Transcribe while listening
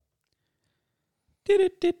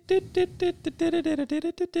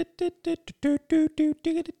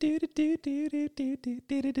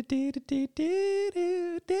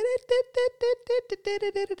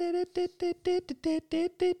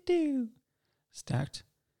Stærkt.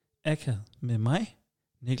 Akavet med mig,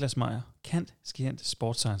 Niklas Meyer, Kant, Skient,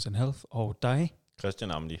 Sports Science and Health, og dig,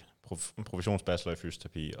 Christian Amdi, professionsbachelor i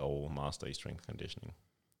fysioterapi og master i strength conditioning.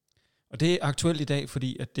 Og det er aktuelt i dag,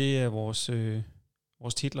 fordi at det er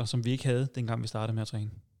vores titler, som vi ikke havde, dengang vi startede med at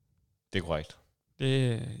træne. Det er korrekt.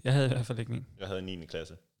 Jeg havde i hvert fald ikke min. Jeg havde 9.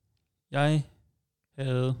 klasse. Jeg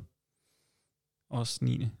havde også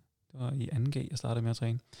 9. Det var i 2G, jeg startede med at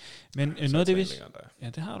træne. Men noget af det, hvis... Ja,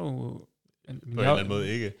 det har du... På en eller anden måde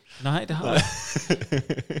ikke. Nej, det har du.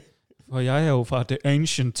 For jeg er jo fra The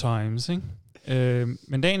Ancient Times, ikke?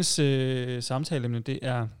 Men dagens samtaleemne, det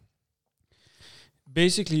er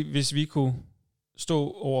basically, hvis vi kunne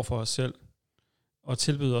stå over for os selv og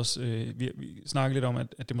tilbyde os, vi snakker lidt om,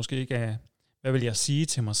 at det måske ikke er, hvad vil jeg sige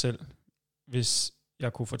til mig selv, hvis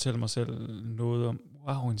jeg kunne fortælle mig selv noget om,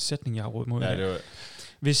 wow, en sætning, jeg har råd mod. Ja,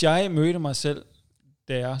 Hvis jeg mødte mig selv,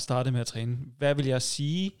 da jeg startede med at træne, hvad vil jeg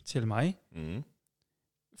sige til mig,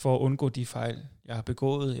 for at undgå de fejl, jeg har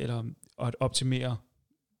begået, eller at optimere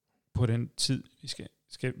på den tid, vi skal.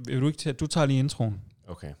 Vil du ikke tage, du tager lige introen.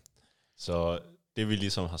 Okay. Så det vi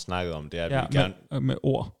ligesom har snakket om, det er, at ja, vi gerne... med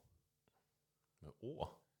ord. Med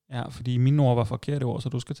ord? Ja, fordi mine ord var forkerte ord, så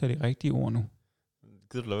du skal tage de rigtige ord nu.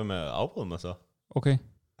 Gider du lade være med at afbryde mig så? Okay.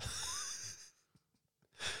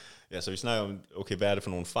 Ja, så vi snakker om, okay, hvad er det for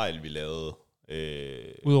nogle fejl, vi lavede?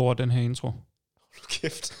 Udover den her intro. Hold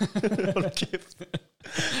kæft. Hold kæft.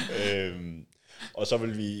 Og så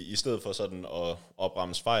vil vi, i stedet for sådan at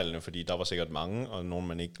opremse fejlene, fordi der var sikkert mange, og nogle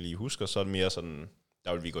man ikke lige husker, så er det mere sådan,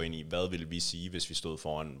 der vil vi gå ind i, hvad ville vi sige, hvis vi stod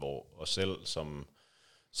foran os selv som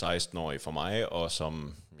 16-årig for mig, og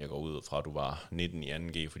som jeg går ud fra, at du var 19 i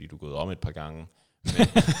 2G, fordi du er gået om et par gange. Men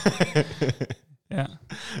ja.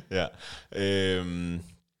 Ja.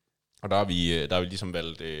 Og der har vi ligesom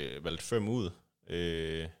valgt 5 ud.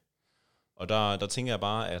 Og der tænker jeg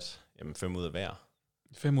bare, at jamen 5 ud af hver.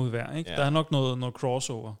 5 ud af hver, ikke? Ja. Der er nok noget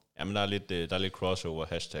crossover. Jamen der er lidt crossover,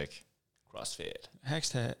 hashtag CrossFit.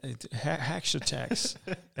 Hashtags.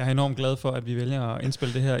 Jeg er enormt glad for, at vi vælger at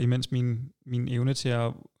indspille det her, imens min evne til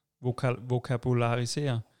at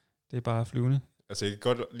vokabularisere, det er bare flyvende. Altså jeg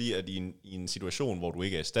kan godt lide, at i en situation, hvor du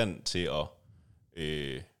ikke er i stand til at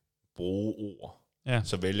bruge ord, ja,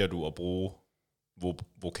 så vælger du at bruge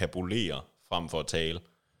vokabulere frem for at tale.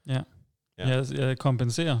 Ja. Jeg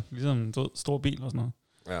kompenserer, ligesom en stor bil og sådan noget.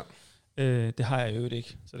 Ja. Det har jeg jo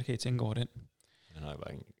ikke, så det kan I tænke over den. Den har jeg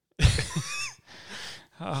bare ikke.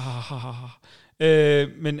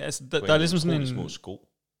 Men altså, der er ligesom sådan en... små sko.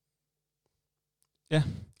 Ja.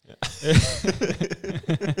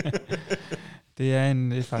 Det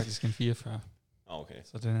er faktisk en 44. Okay.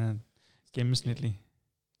 Så den er gennemsnitlig.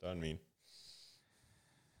 Der er en min.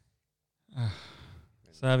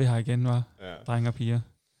 Så er vi her igen, var Ja. Drenge og piger.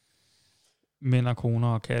 Mænd og koner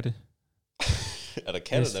og katte. Er der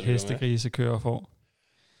katte, der hestegrise, kører og får.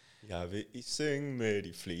 Jeg vil i seng med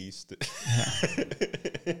de fleste. Ja.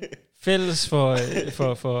 Fælles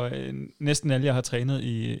for næsten alle, jeg har trænet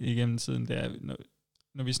igennem tiden, det er,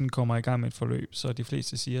 når vi sådan kommer i gang med et forløb, så de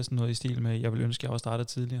fleste siger sådan noget i stil med, jeg vil ønske, jeg også startede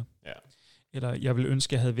tidligere. Ja. Eller jeg vil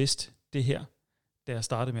ønske, jeg havde vidst det her, da jeg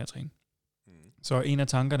startede med at træne. Så en af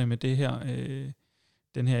tankerne med det her,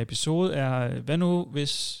 den her episode er, hvad nu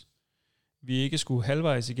hvis vi ikke skulle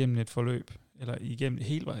halvvejs igennem et forløb, eller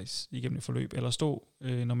helvejs igennem et forløb, eller stå,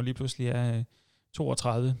 når man lige pludselig er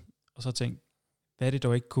 32, og så tænke, hvad er det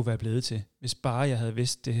dog ikke kunne være blevet til, hvis bare jeg havde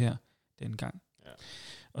vidst det her dengang. Ja.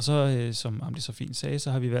 Og så, som Amdi så fint sagde,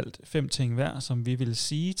 så har vi valgt 5 ting hver, som vi vil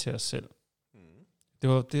sige til os selv. Det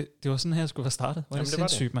var sådan her, jeg skulle være startet. Hvor er det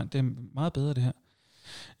sindssygt, mand. Det er meget bedre, det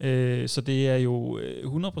her. Så det er jo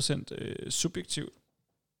 100% subjektivt,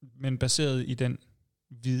 men baseret i den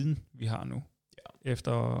viden, vi har nu. Ja.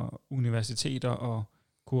 Efter universiteter og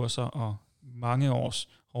kurser og mange års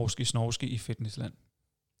hovski-snovski i fitnessland.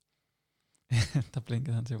 Der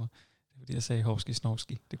blinkede han til mig. Det var fordi, jeg sagde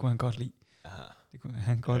hovski-snovski. Det kunne han godt lide. Aha. Det kunne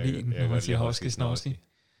han godt lide, når man siger hovski-snovski.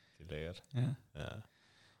 Det er lækkert. Ja.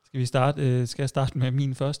 Skal jeg starte med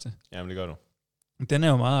min første? Jamen, det gør du. Den er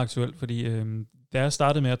jo meget aktuel, fordi da jeg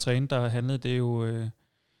startede med at træne, der handlede det jo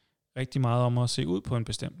rigtig meget om at se ud på en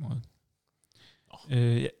bestemt måde.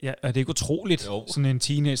 Er det ikke utroligt, sådan en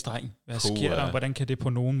teenage-dreng? Hvad sker der? Hvordan kan det på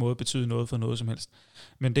nogen måde betyde noget for noget som helst?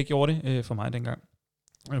 Men det gjorde det for mig dengang.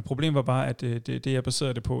 Problemet var bare, at det jeg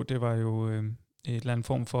baserede det på, det var jo et eller andet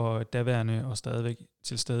form for daværende og stadigvæk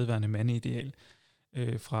tilstedeværende mandeideal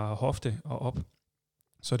fra hofte og op.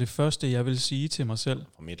 Så det første, jeg vil sige til mig selv...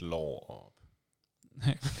 Fra mit lår og...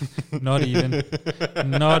 Not even.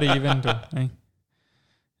 Not even, du. Ikke?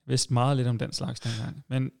 Vidste meget lidt om den slags dengang.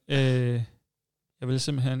 Men jeg vil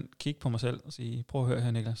simpelthen kigge på mig selv og sige, prøv at høre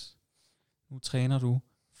her, Niklas. Nu træner du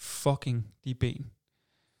fucking de ben.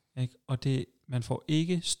 Ikke? Og man får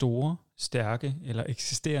ikke store, stærke eller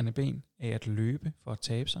eksisterende ben af at løbe for at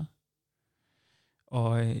tabe sig.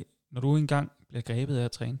 Og når du engang bliver grebet af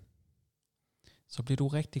at træne, så bliver du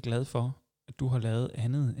rigtig glad for, at du har lavet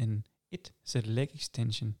andet end et sæt leg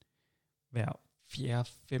extension hver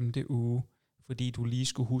 4-5. uge, fordi du lige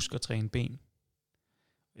skulle huske at træne ben.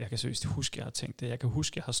 Jeg kan seriøst huske, jeg har tænkt det. Jeg kan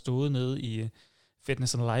huske, jeg har stået nede i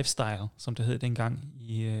Fitness and Lifestyle, som det hed dengang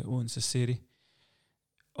i Odense City,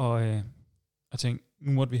 og tænkte,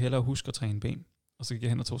 nu måtte vi hellere huske at træne ben. Og så gik jeg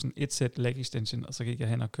hen og tog sådan et sæt leg extension, og så gik jeg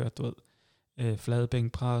hen og kørte, flade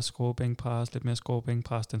bænkpres, skrå bænkpres, lidt mere skrå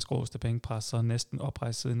bænkpres, den skråeste bænkpres, så næsten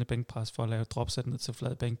oprejst siddende bænkpres for at lave dropset ned til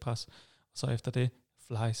flad bænkpres, og så efter det,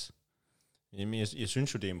 flies. Jamen, jeg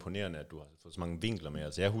synes jo, det er imponerende, at du har fået så mange vinkler med.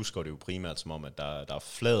 Altså, jeg husker det jo primært som om, at der er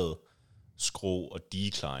flad, skrå og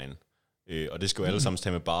decline, og det skal jo alle sammen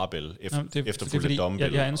tage med barbell, efterfulgt af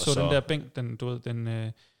dumbbell. Jeg anså den der bænk, den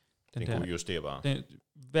der, kunne justere bare.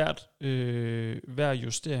 Hver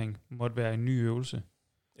justering måtte være en ny øvelse.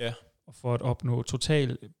 Ja. Og for at opnå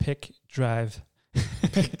total pec drive,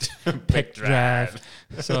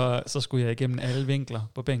 så skulle jeg igennem alle vinkler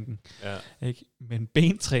på bænken. Ja. Ikke? Men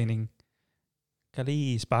bentræning, kan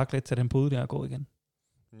lige sparke lidt til den pude der og gå igen.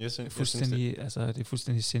 Det er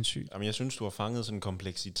fuldstændig sindssygt. Jamen, jeg synes, du har fanget sådan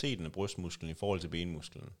kompleksiteten af brystmusklen i forhold til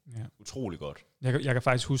benmusklen. Ja. Utrolig godt. Jeg kan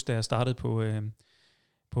faktisk huske, da jeg startede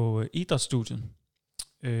på idrætsstudiet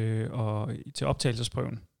og til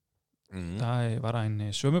optagelsesprøven, der var der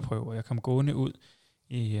en svømmeprøve, og jeg kom gående ud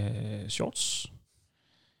i shorts.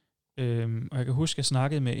 Og jeg kan huske, at jeg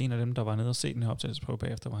snakkede med en af dem, der var nede og se den her optagelsesprøve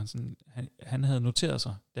bagefter, hvor han havde noteret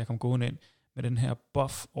sig, da jeg kom gående ind, med den her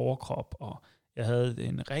buff overkrop, og jeg havde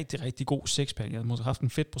en rigtig, rigtig god sixpack. Jeg havde måske haft en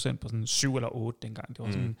fedtprocent på sådan 7 eller 8 dengang. Det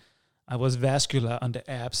var sådan, I was vascular on the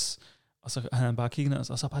abs. Og så havde han bare kigget ned,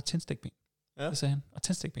 og så bare tændstikben. Ja. Det sagde han. Og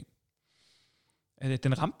tændstikben.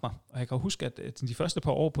 Den ramte mig, og jeg kan huske, at de første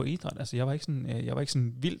par år på idræt, altså jeg var ikke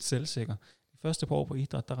sådan vildt selvsikker. De første par år på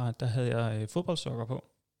idræt, der havde jeg fodboldsokker på.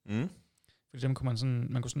 Fordi dem kunne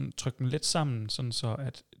man kunne sådan trykke dem lidt sammen, sådan så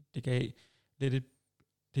at det gav lidt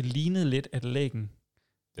det lignede lidt, at læggen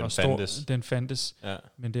den fandtes, ja.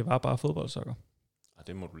 Men det var bare fodboldsokker. Og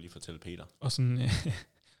det må du lige fortælle Peter. Og sådan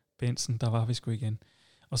Benson, der var vi sgu igen.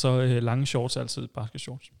 Og så lange shorts, altid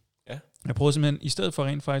basketshorts. Ja. Jeg prøvede simpelthen, i stedet for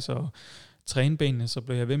rent faktisk at træne benene, så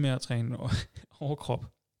blev jeg ved med at træne overkrop.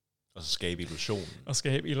 Og så skabe illusionen. Og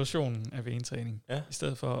skabe illusionen af bentræning. Ja. I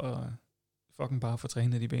stedet for at fucking bare få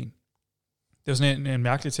trænet de ben. Det er sådan en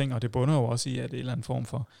mærkelig ting, og det bunder jo også i, at det er en eller anden form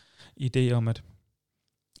for idé om, at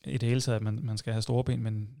i det hele taget, at man skal have store ben,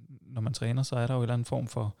 men når man træner, så er der jo en eller anden form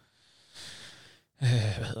for,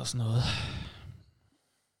 hvad hedder sådan noget,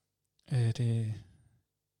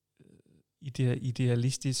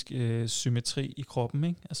 idealistisk symmetri i kroppen,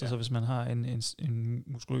 ikke? Altså, så hvis man har en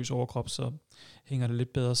muskuløs overkrop, så hænger det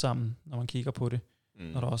lidt bedre sammen, når man kigger på det,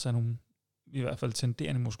 når der også er nogle, i hvert fald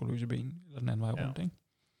tenderende muskuløse ben, eller den anden vej rundt, ikke?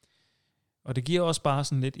 Og det giver også bare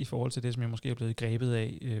sådan lidt i forhold til det, som jeg måske er blevet grebet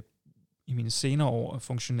af i mine senere år,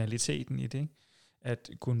 funktionaliteten i det, at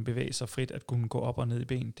kunne bevæge sig frit, at kunne gå op og ned i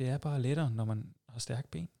ben, det er bare lettere, når man har stærke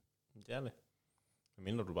ben. Det er det.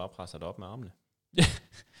 Mindre du bare presser det op med armene. Ja.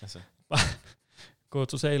 Altså. Bare gå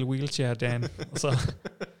total wheelchair Dan, og så,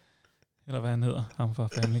 eller hvad han hedder, ham fra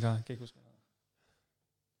Family Guy, kan ikke huske.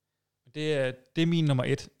 Det er min nummer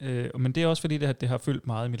 1, men det er også fordi, det har fyldt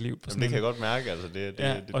meget i mit liv. Jamen, det kan jeg godt mærke, altså.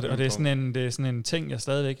 Og det er sådan en ting, jeg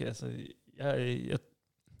stadigvæk, altså,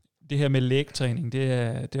 det her med lægtræning, det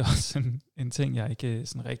er også en ting, jeg ikke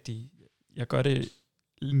sådan rigtig, jeg gør det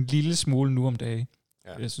en lille smule nu om dagen.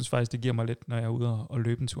 Ja. Jeg synes faktisk, det giver mig lidt, når jeg er ude og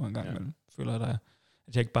løbe en tur en gang imellem. Føler jeg,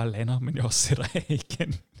 at jeg ikke bare lander, men jeg også sætter af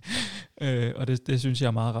igen. Og det synes jeg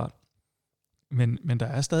er meget rart. Men der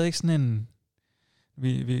er stadig sådan en,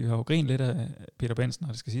 vi har jo grint lidt af Peter Benson, og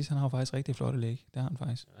det skal siges, han har jo faktisk rigtig flotte læg. Det har han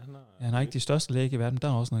faktisk. Ja, han har ikke de største læg i verden, der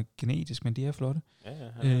er også noget genetisk, men de er flotte.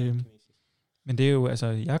 Ja, men det er jo, altså,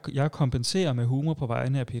 jeg kompenserer med humor på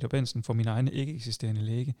vegne af Peter Benson for mine egne ikke-eksisterende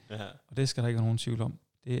læge. Ja. Og det skal der ikke være nogen tvivl om.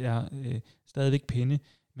 Det er stadigvæk pinde,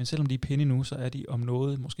 men selvom de er pinde nu, så er de om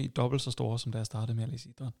noget måske dobbelt så store, som da jeg startede med at læse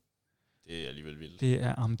idræt. Det er alligevel vildt. Det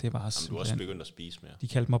er bare simpelthen. Du er også begyndt at spise mere. De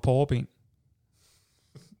kaldte mig porreben.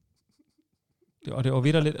 Og det var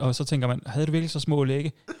vitterligt, og så tænker man, havde du virkelig så små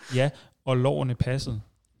lægge? Ja, og lårene passede.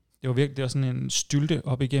 Det var sådan en stylte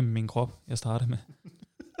op igennem min krop, jeg startede med.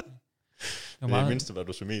 Det er det mindste, var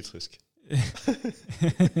du symmetrisk.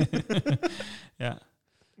 Ja,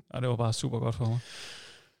 og det var bare super godt for mig.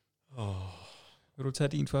 Vil du tage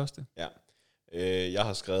din første? Ja. Jeg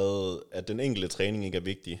har skrevet, at den enkelte træning ikke er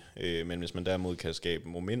vigtig, men hvis man derimod kan skabe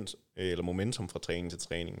momentum fra træning til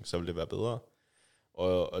træning, så vil det være bedre.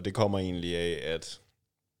 Og det kommer egentlig af, at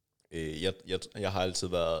jeg har altid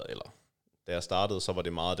været, eller da jeg startede, så var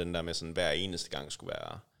det meget den der med sådan, hver eneste gang skulle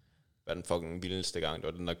være den fucking vildeste gang. Det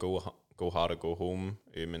var den der go hard og go home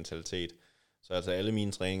mentalitet. Så altså alle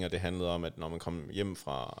mine træninger, det handlede om, at når man kom hjem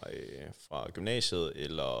fra gymnasiet,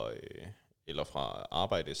 eller fra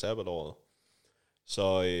arbejde i sabbatåret,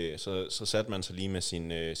 så satte man sig lige med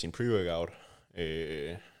sin pre-workout,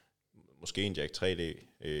 måske en Jack 3D.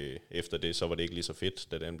 Efter det, så var det ikke lige så fedt,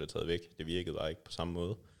 da den blev taget væk. Det virkede bare ikke på samme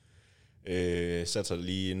måde. Satte sig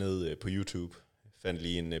lige ned på YouTube, fandt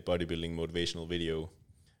lige en bodybuilding motivational video,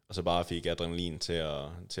 og så bare fik adrenalin til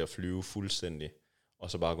at flyve fuldstændig,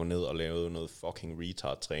 og så bare gå ned og lave noget fucking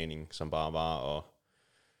retard træning, som bare var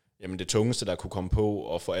jamen det tungeste, der kunne komme på,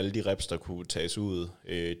 og for alle de reps, der kunne tages ud,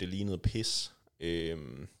 det lignede pis.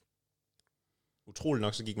 Utroligt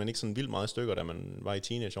nok, så gik man ikke sådan vildt meget i stykker, da man var i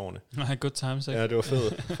teenageårene. Nej, good times, ikke? Ja, det var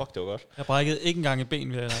fedt. Fuck, det var godt. Jeg brækkede ikke engang et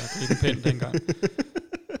ben ved at gribe en pind dengang.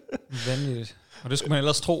 Vanvittigt. Og det skulle man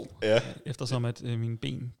ellers tro, eftersom at mine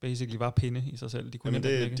ben basically var pinde i sig selv. De kunne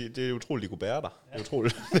det er utroligt, de kunne bære dig. Ja. Det er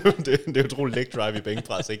utroligt, det er utroligt leg drive i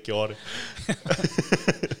bænkpres ikke gjorde det.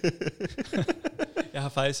 Jeg har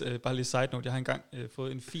faktisk, bare lige side note, jeg har engang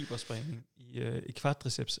fået en fibersprængning i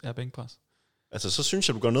quadriceps af bænkpres. Altså, så synes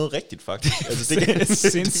jeg, du gør noget rigtigt, faktisk. Altså,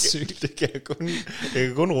 sindssygt. Det kan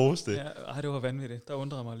jeg kun rose det. Ja, det var vanvittigt. Der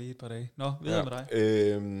undrede mig lige et par dage. Nå, videre med dig.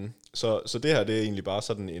 Så det her, det er egentlig bare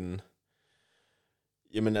sådan en...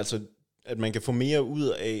 Jamen altså, at man kan få mere ud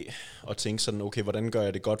af at tænke sådan, okay, hvordan gør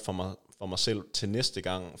jeg det godt for mig selv til næste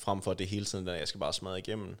gang, frem for at det hele tiden, at jeg skal bare smadre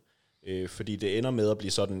igennem. Fordi det ender med at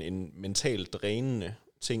blive sådan en mentalt drænende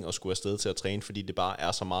ting at skulle afsted til at træne, fordi det bare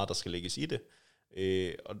er så meget, der skal lægges i det.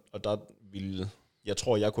 Og der jeg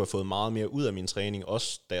tror, jeg kunne have fået meget mere ud af min træning,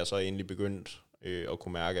 også da jeg så endelig begyndte at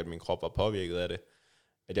kunne mærke, at min krop var påvirket af det.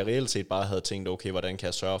 At jeg reelt set bare havde tænkt, okay, hvordan kan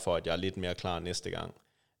jeg sørge for, at jeg er lidt mere klar næste gang?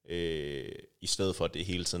 I stedet for, at det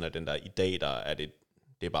hele tiden er den der, i dag der er det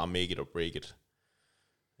er bare make it or break it.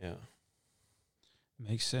 Ja.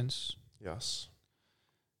 Makes sense. Yes.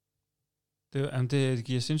 Det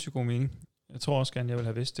giver sindssygt god mening. Jeg tror også gerne, jeg vil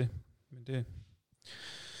have vidst det. Men det...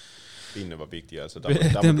 Benene var vigtige, altså.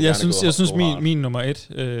 Jeg synes min nummer 1,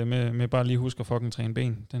 med bare lige huske at fucking træne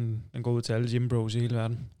ben, den går ud til alle gym bros i hele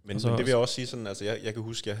verden. Men det vil jeg også sige sådan, altså jeg kan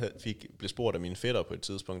huske, jeg blev spurgt af mine fætter på et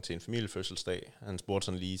tidspunkt til en familiefødselsdag. Han spurgte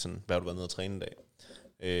sådan lige sådan, hvad har du været nede at træne en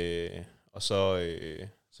dag? Og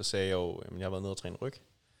så sagde jeg jo, jamen jeg har været nede at træne ryg.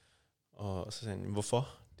 Og så sagde han, hvorfor?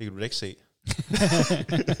 Det kan du da ikke se.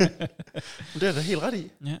 Det er da helt ret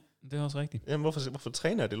i. Ja, det er også rigtigt. Jamen hvorfor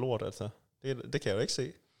træner jeg det lort, altså? Det kan jeg jo ikke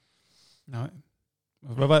se. Nej.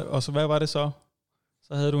 Hvad var det så?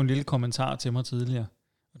 Så havde du en lille kommentar til mig tidligere.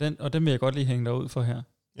 Og den vil jeg godt lige hænge dig ud for her.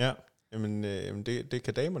 Ja, jamen det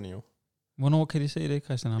kan damerne jo. Hvornår kan de se det,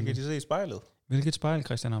 Christian Amli? Det kan de se i spejlet. Hvilket spejl,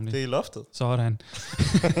 Christian Amli? Det er i loftet. Sådan.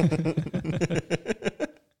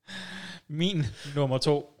 Min nummer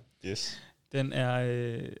 2. Yes. Den er...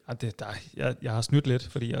 jeg har snydt lidt,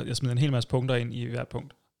 fordi jeg smider en hel masse punkter ind i hvert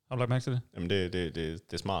punkt. Har du lagt mærke til det? Jamen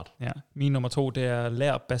det er smart. Ja. Min nummer 2, det er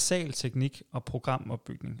lær basal teknik og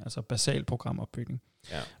programopbygning. Altså basal programopbygning.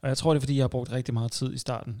 Ja. Og jeg tror, det er, fordi jeg har brugt rigtig meget tid i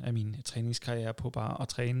starten af min træningskarriere på bare at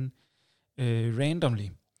træne randomly.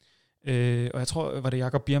 Og jeg tror, var det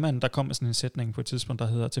Jakob Biermann, der kom med sådan en sætning på et tidspunkt, der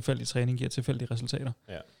hedder, tilfældig træning giver tilfældige resultater.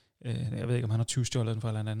 Ja. Jeg ved ikke, om han har 20-stjålet den fra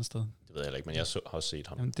et eller andet sted. Det ved jeg heller ikke, men jeg har også set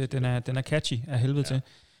ham. Jamen, den er catchy af helvede til.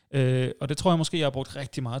 Og det tror jeg måske, jeg har brugt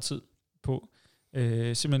rigtig meget tid på.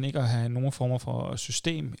 Simpelthen ikke at have nogen former for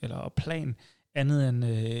system eller plan, andet end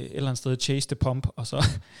et eller andet sted chase the pump, og så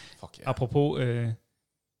apropos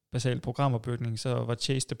basal programopbygning, så var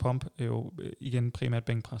chase the pump jo igen primært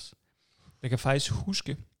bænkpres. Jeg kan faktisk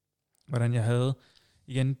huske, hvordan jeg havde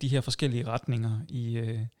igen de her forskellige retninger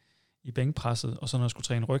i bænkpresset, og så når jeg skulle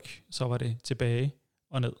træne ryg, så var det tilbage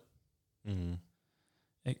og ned. Mm.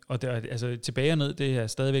 Og altså tilbage og ned, det er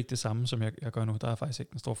stadigvæk det samme, som jeg gør nu. Der er faktisk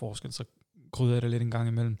ikke en stor forskel, så krydder jeg det lidt en gang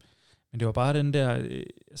imellem. Men det var bare den der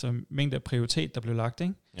mængde af prioritet, der blev lagt,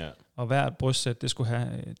 ikke? Ja. Og hvert brystsæt, det skulle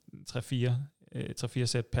have 3-4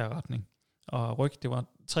 sæt per retning. Og ryg, det var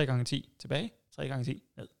 3x10 tilbage, 3x10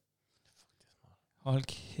 ned. Hold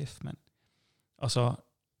kæft, mand. Og så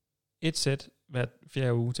et sæt hver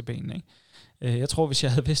 4. uge til benene, ikke? Jeg tror, hvis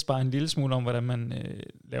jeg havde vidst bare en lille smule om, hvordan man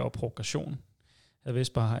laver progression, Jeg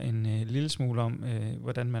vidste bare en lille smule om,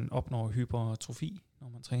 hvordan man opnår hypertrofi, når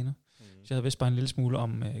man træner. Så jeg havde vidst bare en lille smule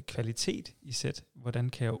om kvalitet i sæt. Hvordan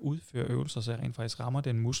kan jeg udføre øvelser, så jeg rent faktisk rammer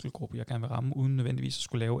den muskelgruppe, jeg gerne vil ramme, uden nødvendigvis at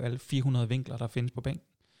skulle lave alle 400 vinkler, der findes på bænken.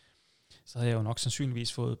 Så havde jeg jo nok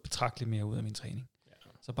sandsynligvis fået betragteligt mere ud af min træning. Ja.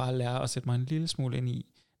 Så bare lære at sætte mig en lille smule ind i,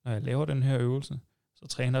 når jeg laver den her øvelse, så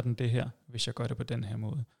træner den det her, hvis jeg gør det på den her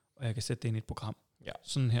måde. Og jeg kan sætte det ind i et program. Ja.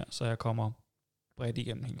 Sådan her, så jeg kommer bredt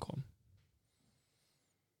igennem hele kroppen.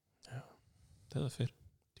 Ja. Det havde været fedt.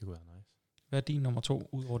 Det kunne være nice. Hvad er din nummer 2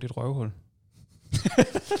 ud over dit røvhul?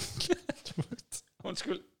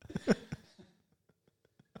 Undskyld.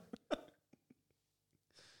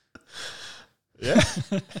 Ja.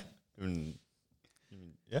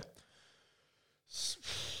 Ja.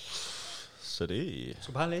 Så det... Du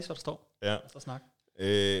skal bare læse, hvad der står. Ja. Så snak.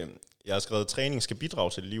 Jeg har skrevet, at træning skal bidrage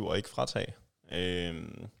til liv og ikke fratage.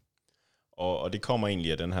 Og det kommer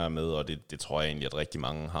egentlig af den her med, og det tror jeg egentlig, at rigtig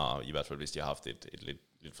mange har, i hvert fald hvis de har haft et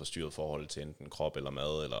lidt forstyrret forhold til enten krop eller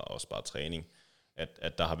mad, eller også bare træning,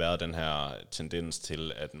 at der har været den her tendens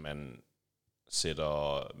til, at man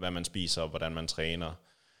sætter, hvad man spiser, hvordan man træner,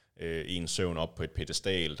 ens søvn op på et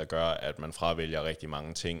pedestal, der gør, at man fravælger rigtig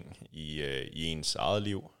mange ting i ens eget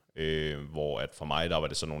liv. Hvor at for mig, der var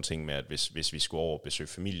det sådan nogle ting med, at hvis vi skulle over besøge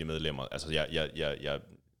familiemedlemmer, altså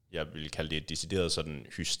jeg vil kalde det et decideret sådan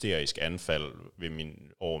hysterisk anfald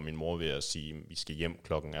over min mor ved at sige, vi skal hjem,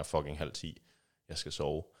 klokken er fucking 9:30, jeg skal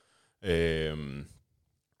sove.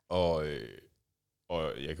 Og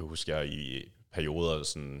jeg kan huske, at jeg i perioder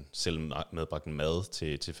sådan selv medbragt mad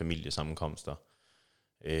til familiesammenkomster,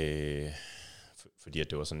 fordi at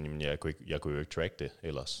det var sådan, jamen, jeg kunne jo ikke track det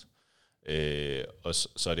ellers. Og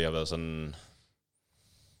så det har været sådan,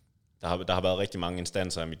 der har været rigtig mange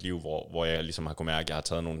instanser i mit liv, hvor jeg ligesom har kunnet mærke, at jeg har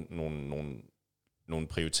taget nogle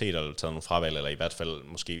prioriteter, eller taget nogle fravalg, eller i hvert fald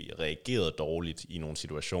måske reageret dårligt i nogle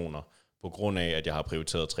situationer, på grund af, at jeg har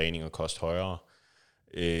prioriteret træning og kost højere.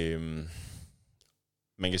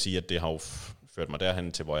 Man kan sige, at det har jo ført mig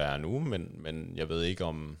derhen til, hvor jeg er nu, men jeg ved ikke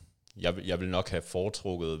om, jeg vil nok have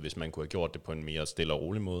foretrukket, hvis man kunne have gjort det på en mere stille og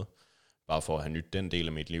rolig måde, bare for at have nyt den del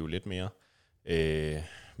af mit liv lidt mere.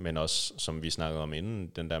 Men også, som vi snakkede om inden,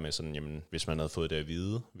 den der med sådan, jamen, hvis man havde fået det at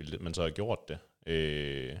vide, ville man så have gjort det.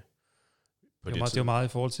 Det er jo meget i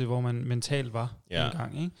forhold til, hvor man mentalt var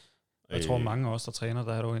engang, ikke? Jeg tror, mange af os, der træner,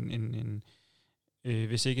 der er jo en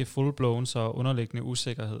hvis ikke full-blown, så underliggende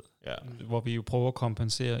usikkerhed, hvor vi jo prøver at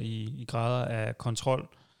kompensere i grader af kontrol,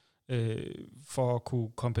 for at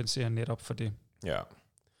kunne kompensere netop for det. Ja.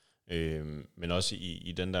 Men også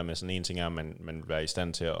i den der med sådan en ting er, at man vil være i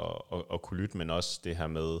stand til at kunne lytte, men også det her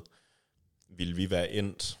med, vil vi være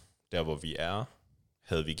endt der, hvor vi er,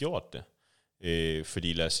 havde vi gjort det?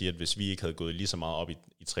 Fordi lad os sige, at hvis vi ikke havde gået lige så meget op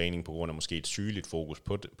i træning på grund af måske et sygeligt fokus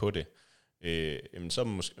på det,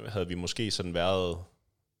 så havde vi måske sådan været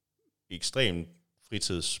ekstremt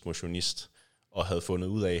fritidsmotionist, og havde fundet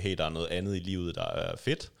ud af, hey, der er noget andet i livet, der er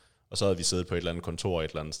fedt, og så havde vi siddet på et eller andet kontor et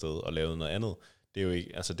eller andet sted og lavet noget andet. Det er jo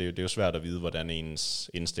ikke, altså det er jo svært at vide, hvordan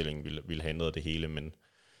ens indstilling ville have ændret det hele, men...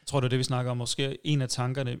 Jeg tror, det er det, vi snakker om. Måske en af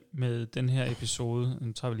tankerne med den her episode,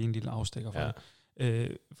 nu tager vi lige en lille afstikker for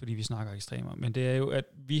det, fordi vi snakker ekstremer, men det er jo, at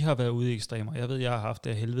vi har været ude i ekstremer. Jeg ved, jeg har haft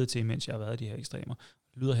det helvede til, mens jeg har været i de her ekstremer.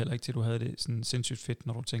 Det lyder heller ikke til, at du havde det sådan sindssygt fedt,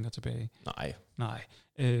 når du tænker tilbage. Nej.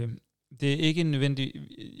 Det er ikke nødvendigt.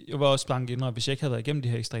 Jeg var også blank indre, hvis jeg ikke havde været igennem de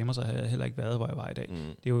her ekstremer, så havde jeg heller ikke været, hvor jeg var i dag.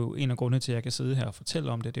 Det er jo en af grundene til, at jeg kan sidde her og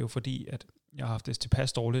fortælle om det. Det er jo fordi, at jeg har haft det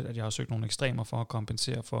tilpas dårligt, at jeg har søgt nogle ekstremer for at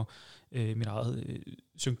kompensere for mit eget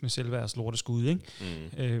synkende selvværds lorteskud. Ikke?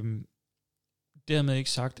 Dermed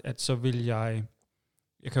ikke sagt, at så vil jeg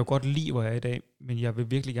kan jo godt lide, hvor jeg er i dag, men jeg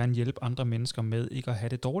vil virkelig gerne hjælpe andre mennesker med ikke at have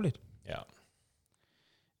det dårligt. Ja.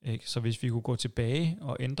 Ikke? Så hvis vi kunne gå tilbage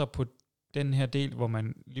og ændre på den her del, hvor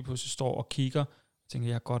man lige pludselig står og kigger, og tænker,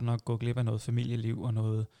 jeg har godt nok gået glip af noget familieliv og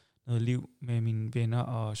noget liv med mine venner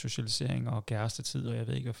og socialisering og kærestetid, og jeg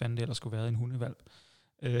ved ikke, hvad fanden det ellers skulle være i en hundevalp.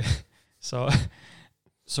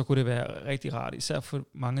 Så kunne det være rigtig rart, især for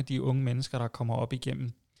mange af de unge mennesker, der kommer op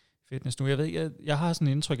igennem fitness nu. Jeg ved, jeg har sådan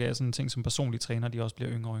en indtryk af sådan en ting, som personlige træner, de også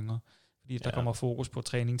bliver yngre og yngre. Fordi der kommer fokus på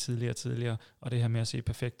træning tidligere, og det her med at se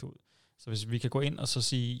perfekt ud. Så hvis vi kan gå ind og så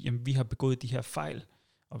sige, jamen vi har begået de her fejl,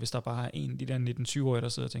 og hvis der bare er en af de der 19-20-årige, der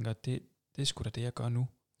sidder og tænker, det er sgu da det, jeg gør nu.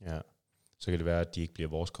 Ja, så kan det være, at de ikke bliver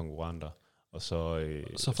vores konkurrenter. Og så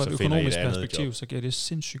fra et økonomisk perspektiv, job. Så giver det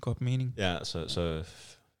sindssygt godt mening. Ja, så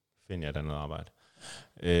finder jeg et andet arbejde.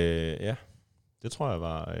 Ja, det tror jeg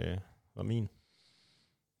var min.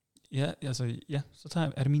 Ja, altså, så tager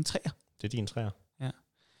jeg, er det min 3'er? Det er din 3'er. Ja.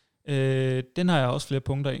 Den har jeg også flere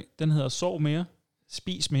punkter i. Den hedder sov mere,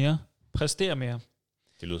 spis mere, præster mere.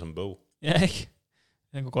 Det lyder som en bog. Ja, ikke?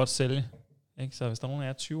 Den kunne godt sælge. Ikke? Så hvis der er nogen af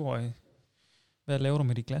jer 20-årige, hvad laver du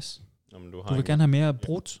med dit glas? Jamen, du vil gerne have mere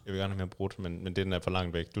brudt. Jeg vil gerne have mere brudt, men den er for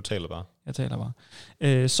langt væk. Du taler bare. Jeg taler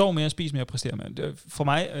bare. Sov mere, spis mere, præster mere. For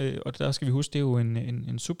mig, og der skal vi huske, det er jo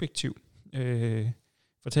en subjektiv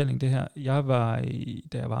fortælling, det her.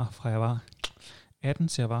 Fra jeg var 18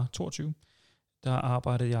 til jeg var 22, der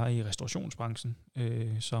arbejdede jeg i restaurationsbranchen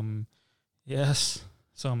som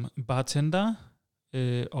bartender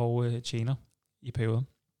og tjener i perioder.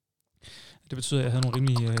 Det betyder, at jeg havde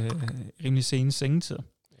nogle rimelig sene sengetider.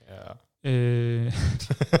 Ja.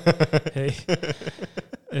 Hey.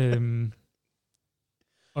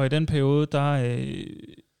 Og i den periode, der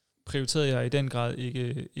prioriterede jeg i den grad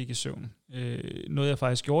ikke søvn. Noget jeg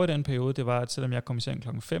faktisk gjorde i den periode, det var, at selvom jeg kom i seng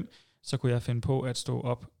klokken 5, så kunne jeg finde på at stå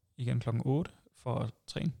op igen klokken 8 for at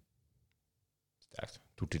træne. Stærkt.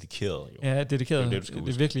 Du er dedikeret, jo. Ja, dedikeret. Det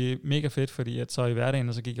er virkelig mega fedt, fordi at så i hverdagen,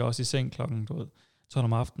 og så gik jeg også i seng klokken 12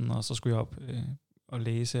 om aftenen, og så skulle jeg op og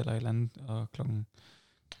læse eller et eller andet, og klokken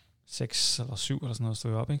 6 eller 7 eller sådan noget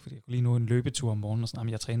stod jeg op, ikke? Fordi jeg kunne lige nå en løbetur om morgenen, og sådan,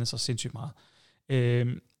 jeg trænede så sindssygt meget.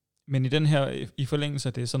 Men i den her, i forlængelse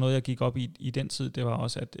af det, så noget jeg gik op i den tid, det var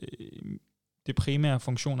også, at det primære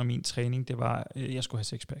funktion af min træning, det var, at jeg skulle have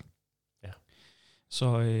sixpack. Ja.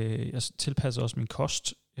 Så jeg tilpassede også min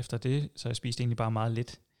kost efter det, så jeg spiste egentlig bare meget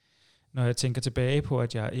lidt. Når jeg tænker tilbage på,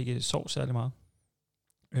 at jeg ikke sov særlig meget,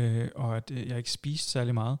 og at jeg ikke spiste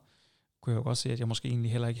særlig meget, kunne jeg jo godt se, at jeg måske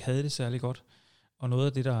egentlig heller ikke havde det særlig godt. Og noget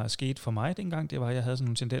af det, der skete for mig dengang, det var, at jeg havde sådan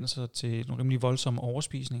nogle tendenser til nogle rimelig voldsomme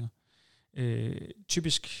overspisninger.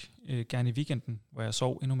 Typisk gerne i weekenden, hvor jeg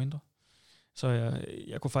sov endnu mindre. Så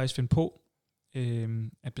jeg kunne faktisk finde på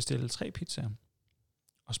at bestille 3 pizzaer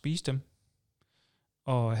og spise dem,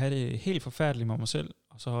 og have det helt forfærdeligt med mig selv,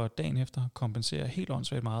 og så dagen efter kompensere helt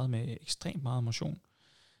åndssvagt meget med ekstremt meget motion.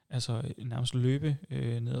 Altså nærmest løbe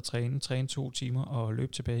ned og træne 2 timer og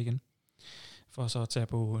løbe tilbage igen. For så at tage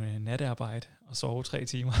på nattearbejde og sove 3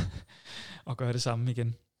 timer og gøre det samme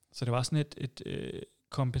igen. Så det var sådan et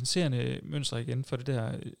kompenserende mønster igen for det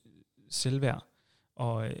der selvværd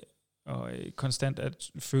og konstant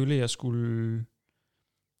at føle, at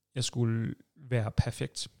jeg skulle være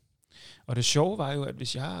perfekt. Og det sjove var jo, at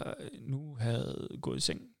hvis jeg nu havde gået i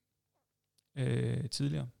seng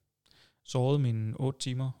tidligere, sovet mine 8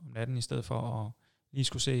 timer om natten, i stedet for at lige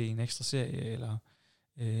skulle se en ekstra serie, eller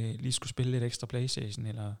lige skulle spille lidt ekstra PlayStation,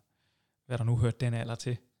 eller hvad der nu hørte den alder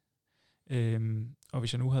til. Og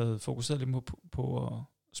hvis jeg nu havde fokuseret lidt på at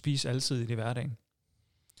spise altid i hverdagen,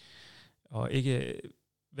 og ikke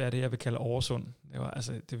være det, jeg vil kalde oversund.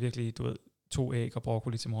 Det er virkelig, 2 æg og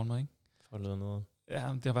broccoli til morgenmad, ikke? For at lade noget.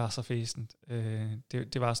 Ja, det var så fæsent.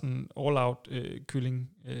 Det var sådan all-out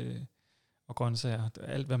kylling og grøntsager.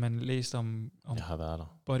 Alt, hvad man læste om jeg har været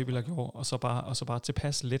der. Bodybuilder gjorde, og så bare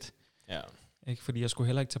tilpasse lidt. Ja. Ikke? Fordi jeg skulle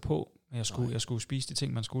heller ikke tage på, men jeg skulle spise de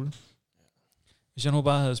ting, man skulle. Hvis jeg nu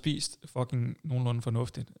bare havde spist fucking nogenlunde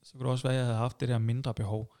fornuftigt, så kunne det også være, at jeg havde haft det der mindre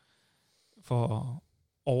behov for at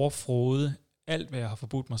overfrode alt, hvad jeg har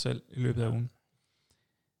forbudt mig selv i løbet af ugen.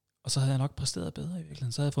 Og så havde jeg nok præsteret bedre i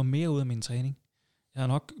virkeligheden. Så havde jeg fået mere ud af min træning. Jeg havde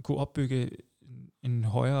nok kunne opbygge en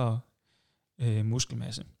højere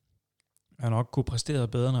muskelmasse. Jeg havde nok kunne præstere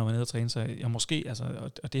bedre, når jeg var nede og træne. Så jeg måske,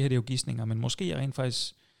 og det her det er jo gidsninger, men måske jeg rent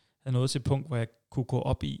faktisk havde nået til et punkt, hvor jeg kunne gå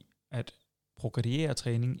op i at progrediere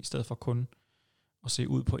træning, i stedet for kun at se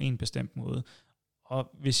ud på en bestemt måde.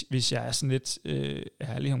 Og hvis jeg er sådan lidt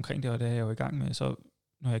ærlig omkring det, og det er jeg jo i gang med, så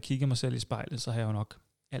når jeg kigger mig selv i spejlet, så har jeg jo nok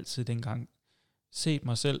altid dengang set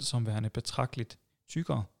mig selv som værende betragteligt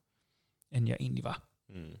tykkere, end jeg egentlig var.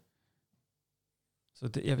 Mm.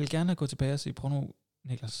 Så jeg vil gerne gå tilbage og sige, prøv nu,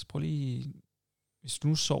 Niklas, prøv lige, hvis du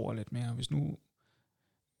nu sover lidt mere, hvis nu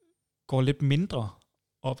går lidt mindre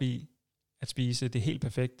op i at spise det helt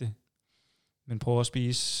perfekte, men prøv at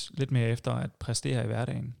spise lidt mere efter at præstere i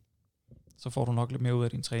hverdagen, så får du nok lidt mere ud af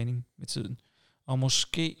din træning med tiden. Og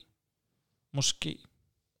måske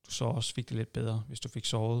du så også fik det lidt bedre, hvis du fik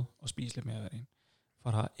sovet og spist lidt mere af det.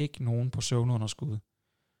 For der er ikke nogen på søvnunderskud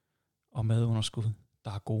og madunderskud,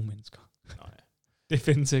 der er gode mennesker. Nej. Det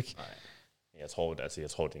findes ikke. Nej. Jeg tror, det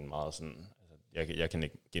er en meget sådan... Altså, jeg kan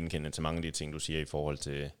ikke genkende til mange af de ting, du siger i forhold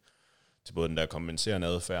til både den der kompenserende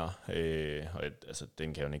adfærd, og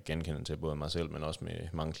den kan jeg jo ikke genkende til både mig selv, men også med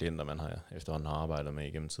mange klienter, man har efterhånden har arbejdet med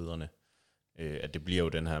igennem tiderne. At det bliver jo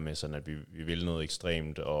den her med sådan, at vi vil noget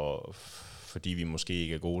ekstremt, og fordi vi måske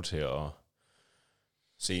ikke er gode til at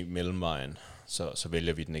se mellemvejen, så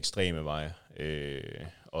vælger vi den ekstreme vej,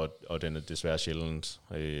 og den er desværre sjældent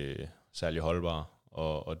særlig holdbar,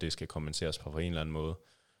 og det skal kompenseres på en eller anden måde.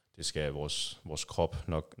 Det skal vores krop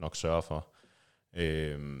nok sørge for.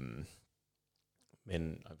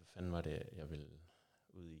 Men hvad fanden var det, jeg ville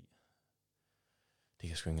ud i. Det kan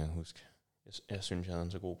jeg sgu ikke engang huske. Jeg synes, jeg havde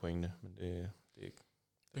en så god pointe, men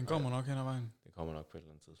den kommer nok hen ad vejen. Det kommer nok på et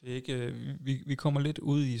eller andet tidspunkt. Det er ikke, vi kommer lidt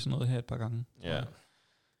ud i sådan noget her et par gange. Ja.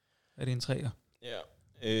 Er det en 3'er? Ja.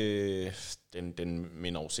 Den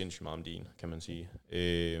minder jo sindssygt meget om din, kan man sige.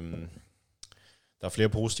 Der er flere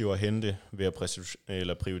positiver at hente ved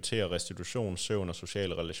at prioritere restitution, søvn og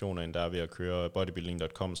sociale relationer, end der er ved at køre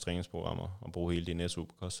bodybuilding.coms træningsprogrammer og bruge hele din SU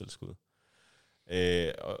på kosttilskud.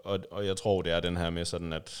 Og jeg tror, det er den her med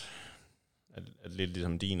sådan, at lidt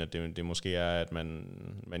ligesom din, at det måske er, at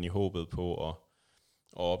man i håbet på at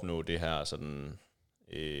opnå det her sådan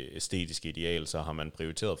æstetiske ideal, så har man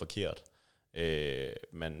prioriteret forkert.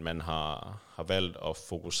 Man har valgt at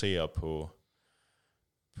fokusere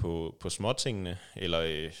på småtingene,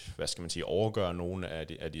 eller hvad skal man sige, overgøre nogle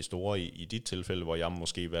af de store i dit tilfælde, hvor jeg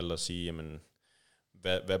måske valgte at sige, jamen,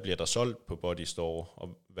 hvad bliver der solgt på Body Store,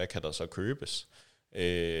 og hvad kan der så købes?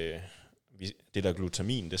 Det der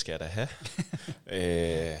glutamin, det skal jeg da have.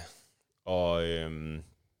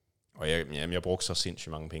 Og jeg brugte så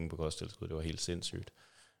sindssygt mange penge på kosttilskud, det var helt sindssygt.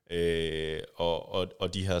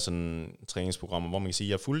 Og de her sådan træningsprogrammer, hvor man kan sige,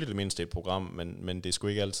 jeg fulgte det mindste et program, men det er sgu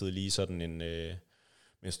ikke altid lige sådan en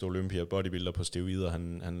Mr. Olympia bodybuilder på steroider,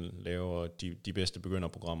 han laver de bedste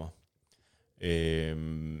begynderprogrammer.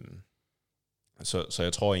 Så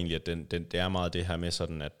jeg tror egentlig, at det er meget det her med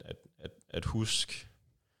sådan, at husk,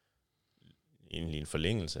 egentlig en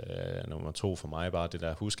forlængelse af nummer 2 for mig, bare det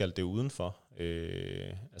der, husk alt det udenfor.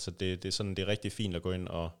 Altså det er sådan, det er rigtig fint at gå ind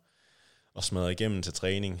og smadre igennem til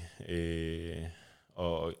træning,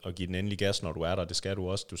 og give den endelig gas, når du er der. Det skal du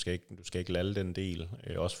også. Du skal ikke lalle den del,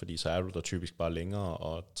 også fordi så er du der typisk bare længere,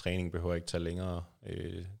 og træning behøver ikke tage længere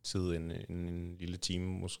tid end en lille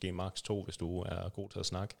time, måske maks 2, hvis du er god til at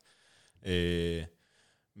snakke.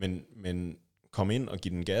 Men kom ind og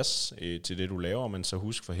giv den gas til det, du laver, men så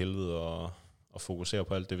husk for helvede at fokusere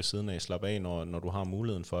på alt det ved siden af. Slap af, når du har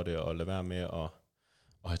muligheden for det, og lad være med at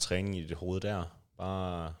have træning i dit hoved der.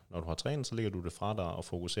 Bare når du har trænet, så lægger du det fra dig og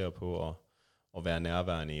fokuserer på at være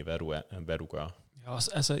nærværende i, hvad du gør. Ja,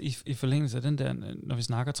 også, altså i forlængelse af den der, når vi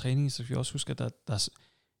snakker træning, så skal vi også huske, at der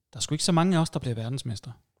er sgu ikke så mange af os, der bliver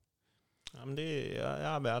verdensmester. Jamen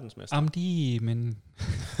jeg er verdensmester. Jamen men...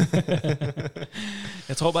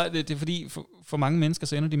 Jeg tror bare, det er fordi, for mange mennesker,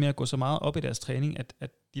 så ender de med at gå så meget op i deres træning,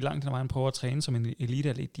 at de langt hen ad vejen prøver at træne som en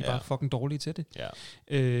eliteatlet. De er bare fucking dårlige til det. Ja.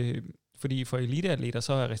 Fordi for eliteatleter,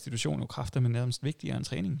 så er restitution jo kraftedeme nærmest vigtigere end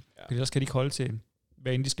træning. Ja. Fordi ellers kan de ikke holde til,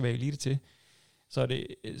 hvad end de skal være elite til. Så det,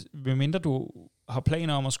 medmindre du har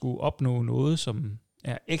planer om at skulle opnå noget, som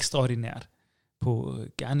er ekstraordinært på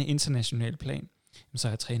gerne international plan, så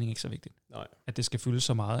er træning ikke så vigtigt. Nej. At det skal fylde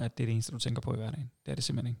så meget, at det er det eneste, du tænker på i hverdagen. Det er det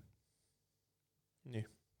simpelthen ikke. Nej.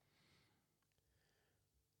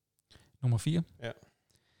 Nummer 4. Ja.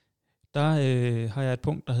 Der har jeg et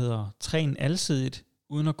punkt, der hedder træn alsidigt,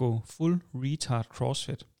 uden at gå full retard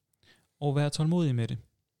crossfit. Og være tålmodig med det.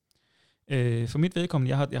 For mit vedkommende,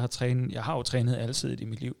 jeg har jo trænet alsidigt i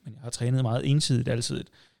mit liv, men jeg har trænet meget ensidigt alsidigt.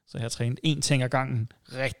 Så jeg har trænet én ting ad gangen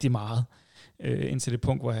rigtig meget. Indtil det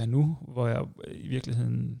punkt, hvor jeg er nu, hvor jeg i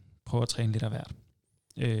virkeligheden prøver at træne lidt af hvert.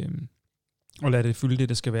 Og lade det fylde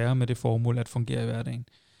det skal være med det formål at fungere i hverdagen.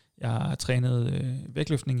 Jeg har trænet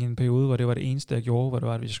vægtløftning i en periode, hvor det var det eneste, jeg gjorde, hvor det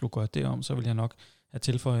var, at hvis jeg skulle gøre det om, så ville jeg nok have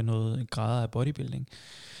tilføjet noget grader af bodybuilding.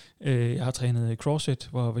 Jeg har trænet CrossFit,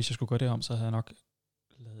 hvor hvis jeg skulle gøre det om, så havde jeg nok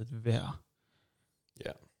lavet det være.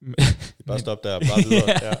 Ja. Bare stop der, bare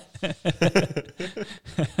videre. Ja.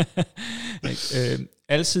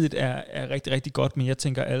 Alsidigt er rigtig, rigtig godt, men jeg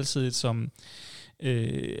tænker alsidigt som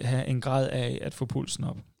have en grad af at få pulsen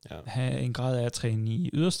op. Ja. Have en grad af at træne i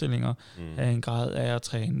yderstillinger. Have en grad af at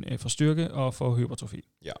træne for styrke og for hypertrofi.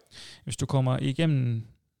 Ja. Hvis du kommer igennem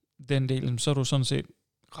den del, så er du sådan set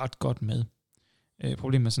ret godt med.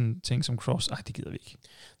 Problemet med sådan ting som cross, det gider vi ikke.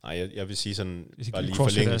 Nej, jeg vil sige sådan, bare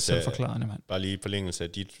lige forlængelse af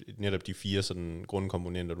netop de 4 sådan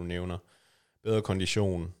grundkomponenter, du nævner. Bedre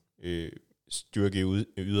kondition, styrke i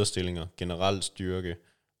yderstillinger, generel styrke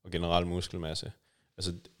og generel muskelmasse.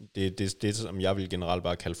 Altså det som jeg vil generelt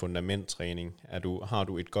bare kalde fundamenttræning, har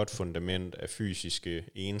du et godt fundament af fysiske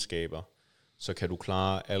egenskaber, så kan du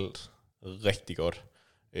klare alt rigtig godt.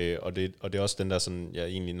 Og det er også den der, sådan, jeg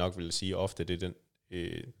egentlig nok vil sige ofte, det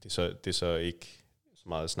er så ikke så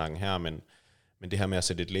meget snakken her, men det her med at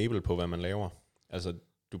sætte et label på, hvad man laver. Altså,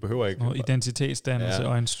 du behøver ikke... Og identitetsdannelse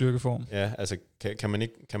og en styrkeform. Ja, altså, kan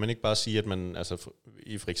man ikke bare sige, at man, altså,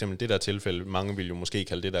 i for eksempel det der tilfælde, mange vil jo måske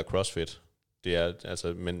kalde det der CrossFit. Det er,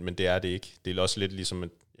 altså, men det er det ikke. Det er også lidt ligesom, at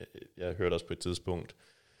jeg hørte også på et tidspunkt,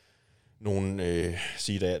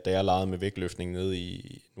 sige, da jeg legede med vægtløftning nede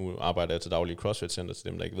i, nu arbejder jeg til daglig i CrossFit Center, til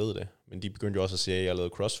dem, der ikke ved det, men de begyndte jo også at sige, at jeg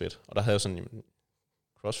lavede CrossFit, og der havde jeg sådan,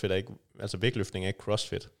 CrossFit er ikke, altså vægtløftning er ikke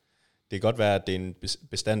CrossFit. Det kan godt være, at det er en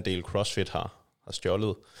bestanddel CrossFit har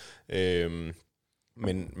stjålet,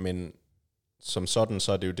 men som sådan,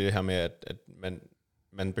 så er det jo det her med, at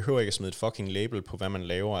man behøver ikke at smide et fucking label på, hvad man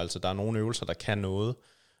laver, altså der er nogle øvelser, der kan noget,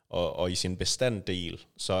 og i sin bestanddel,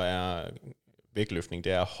 så er vægtløftning,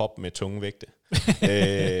 det er at hoppe med tunge vægte.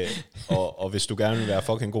 Og hvis du gerne vil være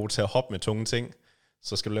fucking god til at hoppe med tunge ting,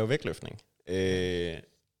 så skal du lave vægtløftning.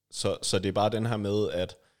 Så det er bare den her med,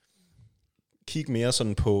 at kigge mere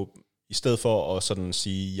sådan på, i stedet for at sådan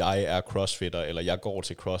sige, jeg er crossfitter, eller jeg går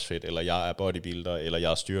til crossfit, eller jeg er bodybuilder, eller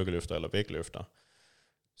jeg er styrkeløfter, eller vægtløfter,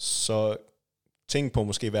 så tænk på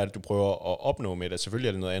måske, hvad er det, du prøver at opnå med det. Selvfølgelig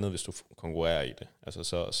er det noget andet, hvis du konkurrerer i det. Altså,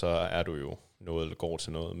 så er du jo noget, der går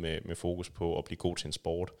til noget med fokus på at blive god til en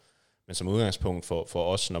sport. Men som udgangspunkt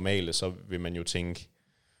for os normale, så vil man jo tænke,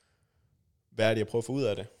 hvad er det, jeg prøver at få ud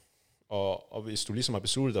af det? Og hvis du ligesom har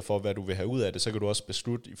besluttet dig for, hvad du vil have ud af det, så kan du også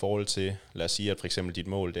beslutte i forhold til, lad os sige, at for eksempel dit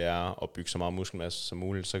mål, det er at bygge så meget muskelmasse som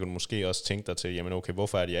muligt, så kan du måske også tænke dig til, jamen okay,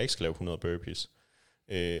 hvorfor er det, jeg ikke skal lave 100 burpees?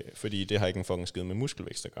 Fordi det har ikke en fucking skid med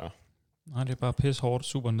muskelvækst at gøre. Nej, det er bare pisse hårdt,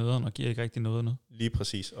 super nederen, og giver ikke rigtig noget. Lige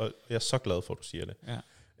præcis, og jeg er så glad for, at du siger det. Ja.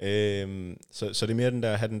 Så det er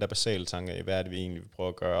mere at have den der basale tanke af, hvad er det, vi egentlig vil prøve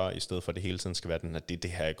at gøre, i stedet for at det hele tiden skal være den her, det er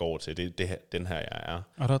det her, jeg går til, det er den her, jeg er.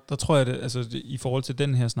 Og der tror jeg, i forhold til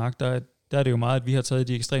den her snak, der er det jo meget, at vi har taget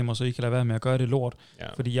de ekstremer, så I kan lade være med at gøre det lort.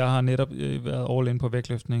 Ja. Fordi jeg har netop været all in på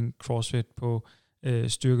vægtløftning, crossfit, på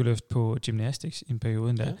styrkeløft, på gymnastics i en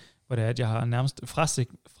periode der, hvor det er, at jeg har nærmest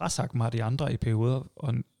frasagt mig de andre i perioder,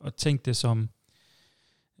 og tænkt det som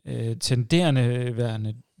tenderende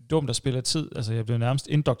værende dumt at spille tid. Altså jeg blev nærmest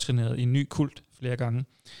indoktrineret i en ny kult flere gange.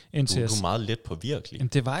 Du er meget let på virkelig. Jamen,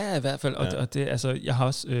 det var jeg i hvert fald, og det, altså, jeg har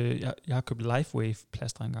også jeg har købt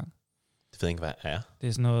LifeWave-plaster engang. Det ved jeg ikke, hvad er. Det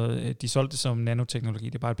er sådan noget, de solgte det som nanoteknologi,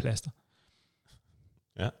 det er bare et plaster.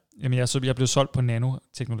 Ja. Jamen jeg blev solgt på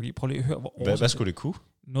nanoteknologi. Prøv lige at høre, hvor hvad skulle det kunne?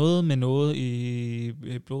 Noget med noget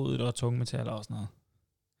i blodet og tungmetaller og sådan noget.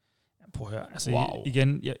 Prøv at høre, altså wow.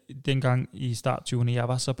 Igen, dengang i start 20'erne, jeg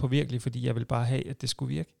var så påvirkelig, fordi jeg ville bare have, at det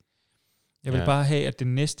skulle virke. Jeg ville bare have, at det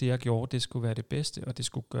næste, jeg gjorde, det skulle være det bedste, og det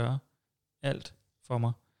skulle gøre alt for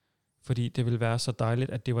mig. Fordi det ville være så dejligt,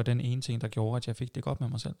 at det var den ene ting, der gjorde, at jeg fik det godt med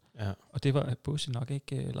mig selv. Ja. Og det var Bushy nok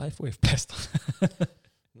ikke LifeWave-plaster.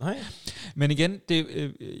 Nej. Men igen,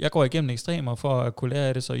 jeg går igennem ekstremer for at kunne lære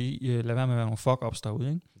af det, så I lader være med at være nogle fuck-ups derude.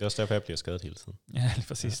 Ikke? Det er også derfor, jeg bliver skadet hele tiden. Ja, lige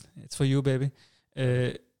præcis. Ja. It's for you, baby.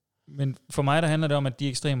 Men for mig, der handler det om, at de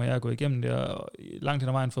ekstremer, jeg har gået igennem, det har langt hen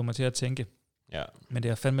ad vejen fået mig til at tænke. Ja. Men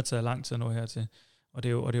det har fandme taget lang tid at nå hertil. Og det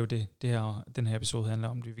er jo den her episode handler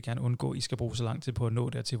om. Vi vil gerne undgå, at I skal bruge så lang tid på at nå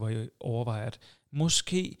dertil, hvor I overvejer, at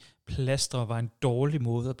måske plastre var en dårlig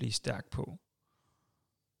måde at blive stærk på.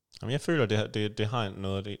 Jamen, jeg føler, det har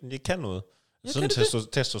noget. Det kan noget. Sådan en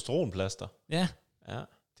testosteronplaster. Ja. Ja,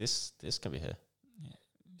 det skal vi have. Ja,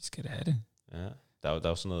 vi skal da have det. Ja, der er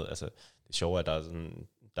jo sådan noget, altså det sjove er, at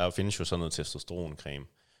der findes jo sådan noget testosteroncreme.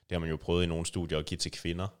 Det har man jo prøvet i nogle studier at give til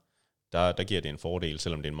kvinder. Der giver det en fordel,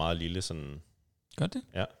 selvom det er en meget lille sådan... Gør det?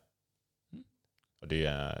 Ja. Og det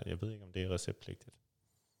er, jeg ved ikke, om det er receptpligtigt.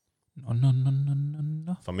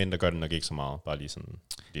 No. For mænd, der gør det nok ikke så meget, bare lige sådan,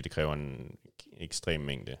 fordi det kræver en ekstrem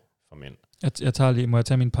mængde for mænd. Må jeg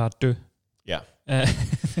tage min part dø? Ja.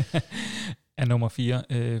 Af nummer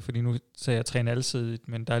 4, fordi nu sagde jeg træne alsidigt,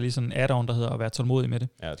 men der er lige sådan en add-on, der hedder at være tålmodig med det.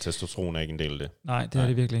 Ja, testosteron er ikke en del af det. Nej, det er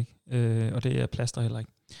det virkelig ikke, og det er plaster heller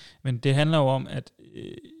ikke. Men det handler jo om, at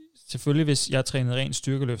selvfølgelig hvis jeg trænede ren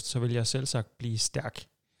styrkeløft, så vil jeg selvsagt blive stærk.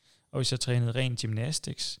 Og hvis jeg trænede ren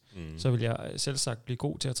gymnastics, så vil jeg selvsagt blive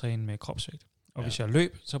god til at træne med kropsvægt. Og hvis jeg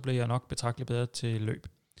løb, så bliver jeg nok betragteligt bedre til løb.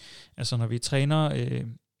 Altså når vi træner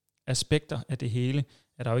aspekter af det hele,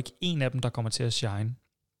 er der jo ikke en af dem, der kommer til at shine.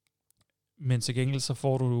 Men til gengæld så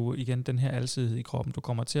får du igen den her alsidighed i kroppen. Du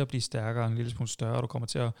kommer til at blive stærkere, en lille smule større, du kommer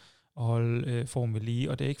til at holde form ved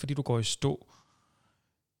lige, og det er ikke fordi du går i stå.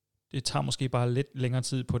 Det tager måske bare lidt længere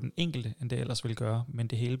tid på den enkelte, end det ellers vil gøre, men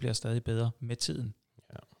det hele bliver stadig bedre med tiden.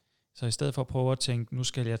 Ja. Så i stedet for at prøve at tænke, nu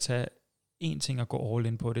skal jeg tage en ting og gå all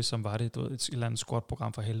in på det, som var det, et eller andet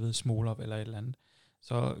squat-program for helvede, small up eller et eller andet,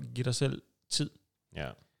 så giv dig selv tid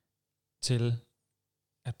til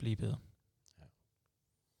at blive bedre. Ja.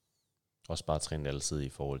 Også bare træne altid i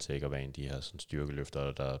forhold til ikke at være en af de her sådan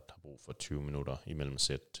styrkeløfter, der har brug for 20 minutter imellem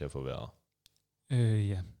sæt til at få været.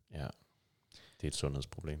 Ja. Ja. Det er et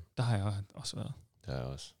sundhedsproblem. Der har jeg også været. Det har jeg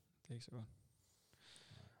også. Det er ikke så godt.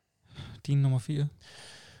 Din nummer 4?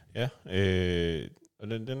 Ja, og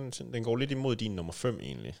den går lidt imod din nummer 5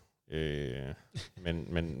 egentlig.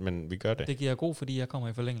 Men vi gør det. Det giver god, fordi jeg kommer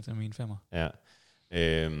i forlængelse af mine 5'er. Ja.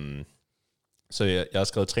 Så jeg har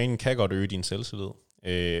skrevet, træning kan godt øge din selvtillid,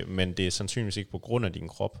 men det er sandsynligvis ikke på grund af din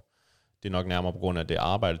krop. Det er nok nærmere på grund af det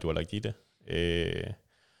arbejde, du har lagt i det.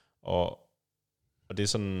 Og det er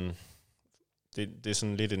sådan... Det er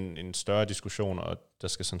sådan lidt en større diskussion, og der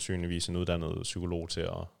skal sandsynligvis en uddannet psykolog til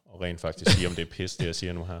at rent faktisk sige, om det er pis, det jeg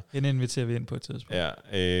siger nu her. Den inviterer vi ind på et tidspunkt. Ja,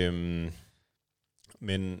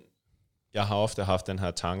 men jeg har ofte haft den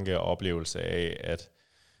her tanke og oplevelse af, at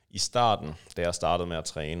i starten, da jeg startede med at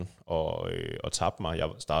træne og tabte mig, jeg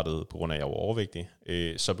startede på grund af, at jeg var overvægtig,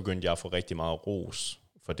 så begyndte jeg at få rigtig meget ros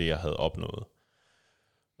for det, jeg havde opnået.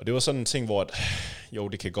 Og det var sådan en ting, hvor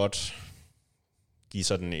det kan godt give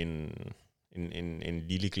sådan en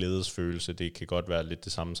lille glædesfølelse. Det kan godt være lidt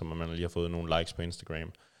det samme, som at man lige har fået nogle likes på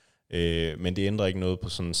Instagram. Men det ændrer ikke noget på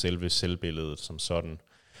sådan selve selvbilledet som sådan.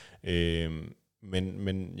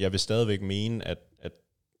 Men jeg vil stadigvæk mene, at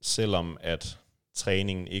selvom at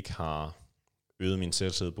træningen ikke har øget min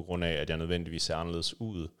selvtillid på grund af, at jeg nødvendigvis ser anderledes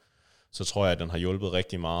ud, så tror jeg, at den har hjulpet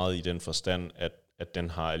rigtig meget i den forstand, at den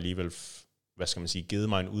har alligevel, givet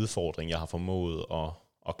mig en udfordring, jeg har formået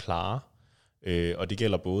at klare. Og det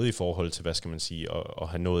gælder både i forhold til, at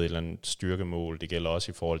have nået et eller andet styrkemål. Det gælder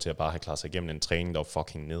også i forhold til at bare have klaret sig igennem en træning, der var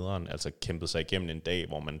fucking nederen. Altså kæmpet sig igennem en dag,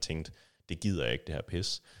 hvor man tænkte, det gider jeg ikke, det her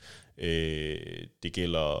pis. Det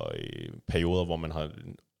gælder perioder, hvor man har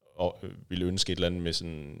ville ønske et eller andet med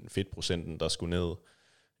sådan fedtprocenten, der skulle ned,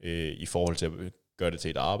 i forhold til at gøre det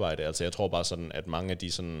til et arbejde. Altså jeg tror bare sådan, at mange af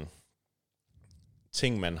de sådan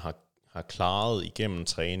ting, man har klaret igennem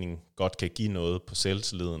træning, godt kan give noget på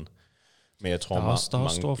selvtilliden. Men jeg tror, der er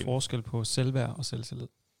også stor forskel på selvværd og selvtillid.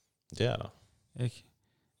 Det er der. Ikke?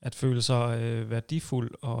 At føle sig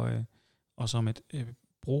værdifuld og som et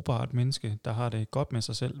brugbart menneske, der har det godt med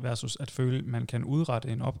sig selv, versus at føle, at man kan udrette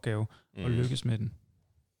en opgave og lykkes med den.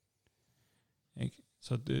 Ikke?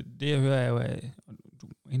 Så det jeg hører er jo, at du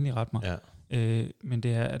endelig ret mig, men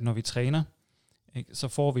det er, at når vi træner, ikke, så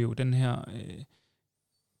får vi jo den her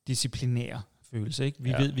disciplinære følelse. Ikke?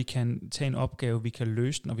 Vi ved, vi kan tage en opgave, vi kan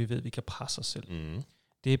løse den, og vi ved, vi kan presse os selv.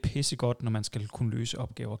 Det er pissegodt, når man skal kunne løse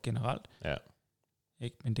opgaver generelt. Ja.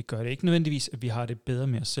 Ikke? Men det gør det ikke nødvendigvis, at vi har det bedre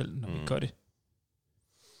med os selv, når vi gør det.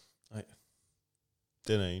 Nej.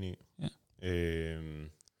 Den er jeg enig i. Ja.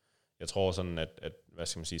 Jeg tror sådan, at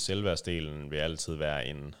selvværdsdelen vil altid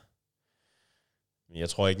være jeg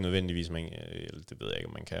tror ikke nødvendigvis, det ved jeg ikke,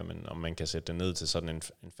 om man kan, men om man kan sætte det ned til sådan en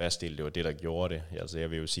fast del, det var det, der gjorde det. Altså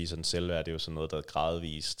jeg vil jo sige, sådan selvværd, det er jo sådan noget, der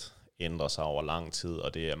gradvist ændrer sig over lang tid,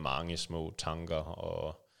 og det er mange små tanker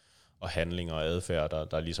og handlinger og adfærd,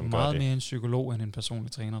 der ligesom gør det. Meget mere en psykolog end en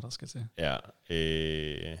personlig træner, der skal til. Ja,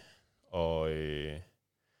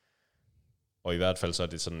 og i hvert fald så er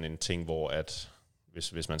det sådan en ting, hvor at,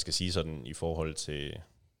 hvis man skal sige sådan i forhold til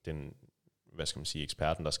den,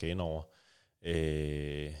 eksperten, der skal ind over,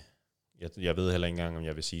 jeg ved heller ikke engang, om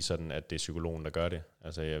jeg vil sige sådan, at det er psykologen, der gør det.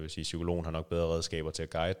 Altså jeg vil sige, at psykologen har nok bedre redskaber til at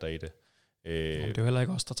guide dig i det. Det er jo heller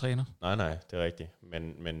ikke os, der træner. Nej, det er rigtigt.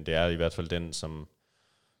 Men det er i hvert fald den,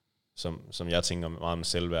 som jeg tænker meget med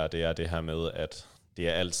selvværd, det er det her med, at det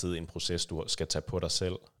er altid en proces, du skal tage på dig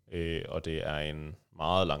selv, og det er en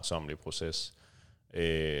meget langsomlig proces,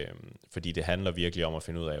 fordi det handler virkelig om at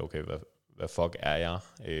finde ud af, okay, hvad fuck er jeg,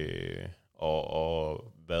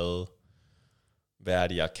 og hvad er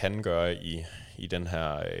det, jeg kan gøre i den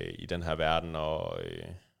her verden,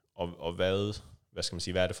 og hvad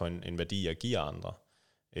er det for en værdi, jeg giver andre,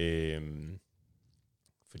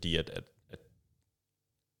 fordi at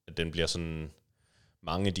den bliver sådan,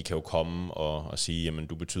 mange de kan jo komme og sige, jamen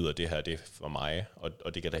du betyder det her, det er for mig,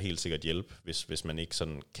 og det kan da helt sikkert hjælpe, hvis man ikke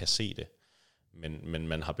sådan kan se det, men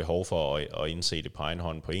man har behov for at indse det på egen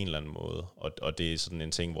hånd på en eller anden måde, og det er sådan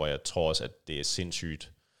en ting, hvor jeg tror også, at det er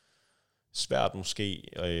sindssygt svært måske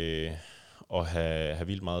at have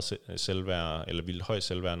vildt meget selvværd, eller vildt højt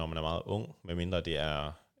selvværd, når man er meget ung, medmindre det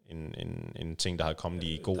er en ting, der har kommet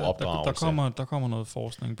i god opdragelse. Der kommer noget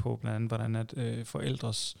forskning på, blandt andet, hvordan at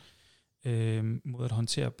forældres måde at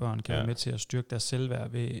håndtere børn kan være med til at styrke deres selvværd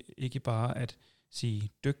ved ikke bare at sige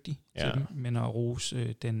dygtig til dem, men at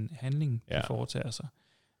rose den handling, de foretager sig,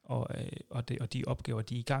 og de opgaver,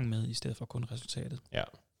 de er i gang med, i stedet for kun resultatet. Ja.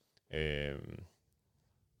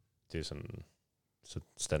 Det er sådan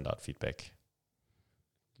standard feedback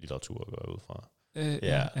litteratur går jeg ud fra.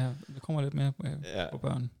 Det kommer lidt mere på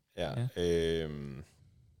børn. Ja.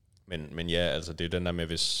 Men ja, altså det er den der med,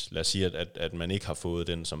 lad os sige, at man ikke har fået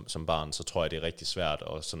den som barn, så tror jeg, det er rigtig svært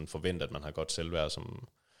at sådan forvente, at man har godt selvværd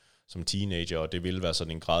som teenager, og det vil være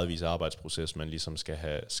sådan en gradvis arbejdsproces, man ligesom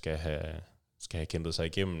skal have kæmpet sig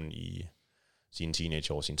igennem i sine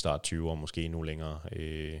teenageår, sin start 20'er, måske endnu længere.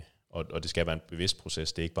 Og det skal være en bevidst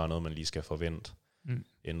proces. Det er ikke bare noget, man lige skal forvente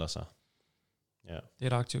ændre sig. Ja. Det er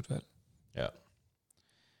et aktivt valg. Ja.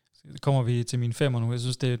 Så kommer vi til min 5'er nu. Jeg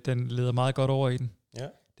synes, den leder meget godt over i den. Ja.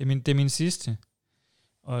 Det er min sidste.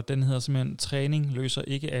 Og den hedder simpelthen, træning løser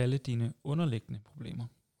ikke alle dine underliggende problemer.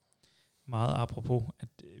 Meget apropos, at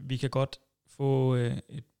vi kan godt få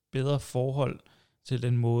et bedre forhold til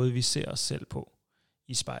den måde, vi ser os selv på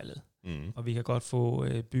i spejlet. Og vi kan godt få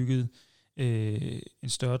bygget en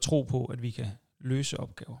større tro på, at vi kan løse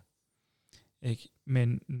opgaver. Ikke?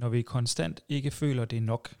 Men når vi konstant ikke føler, det er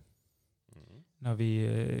nok, når vi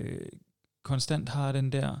konstant har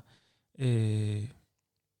den der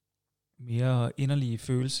mere inderlige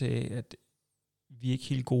følelse af, at vi ikke er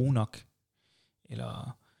helt gode nok,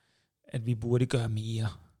 eller at vi burde gøre mere,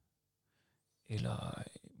 eller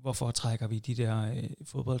hvorfor trækker vi de der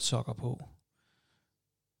fodboldsokker på,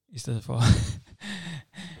 i stedet for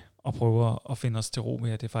at prøve at finde os til ro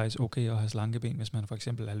med, at det er faktisk okay at have slankeben, hvis man for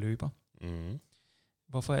eksempel er løber.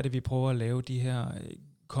 Hvorfor er det, vi prøver at lave de her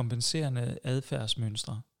kompenserende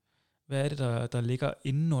adfærdsmønstre? Hvad er det, der ligger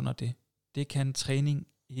inden under det? Det kan træning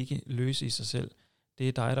ikke løse i sig selv. Det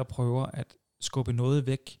er dig, der prøver at skubbe noget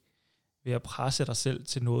væk ved at presse dig selv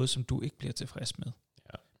til noget, som du ikke bliver tilfreds med.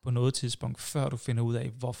 Ja. På noget tidspunkt, før du finder ud af,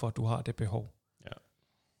 hvorfor du har det behov. Ja.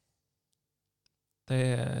 Det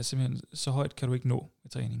er simpelthen, så højt kan du ikke nå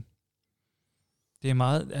med træning. Det er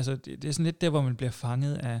meget, altså det er sådan lidt der, hvor man bliver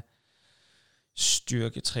fanget af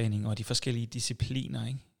styrketræning og de forskellige discipliner,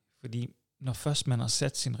 ikke? Fordi når først man har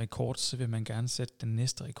sat sin rekord, så vil man gerne sætte den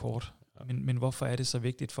næste rekord. Ja. Men hvorfor er det så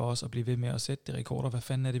vigtigt for os at blive ved med at sætte de rekorder? Hvad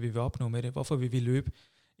fanden er det, vi vil opnå med det? Hvorfor vil vi løbe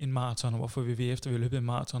en maraton, og hvorfor vil vi efter vi har løbet en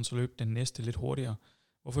maraton, så løbe den næste lidt hurtigere?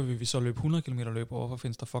 Hvorfor vil vi så løbe 100 km løb, og hvorfor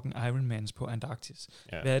findes der fucking Ironmans på Antarktis?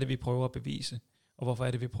 Ja. Hvad er det, vi prøver at bevise? Og hvorfor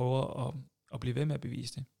er det, vi prøver at blive ved med at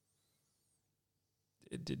bevise det?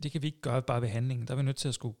 Det kan vi ikke gøre bare ved handlingen. Der er vi nødt til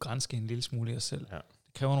at skulle granske en lille smule i os selv. Ja.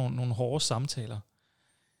 Det kræver nogle hårde samtaler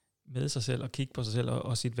med sig selv, og kigge på sig selv,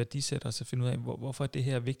 og sit værdisæt, og så finde ud af, hvorfor er det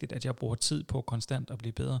her vigtigt, at jeg bruger tid på konstant at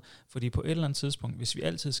blive bedre. Fordi på et eller andet tidspunkt, hvis vi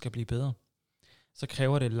altid skal blive bedre, så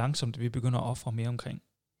kræver det langsomt, at vi begynder at ofre mere omkring.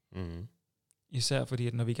 Især fordi,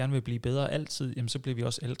 at når vi gerne vil blive bedre altid, jamen, så bliver vi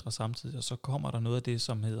også ældre samtidig, og så kommer der noget af det,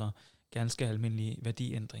 som hedder ganske almindelige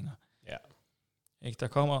værdiændringer. Ja. Ikke? Der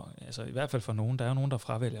kommer, altså i hvert fald for nogen, der er jo nogen, der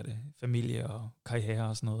fravælger det, familie og karriere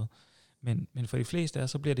og sådan noget. Men for de fleste af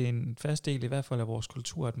så bliver det en fast del, i hvert fald af vores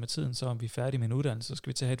kultur, at med tiden, så er vi færdige med en uddannelse, så skal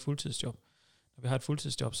vi til at have et fuldtidsjob. Når vi har et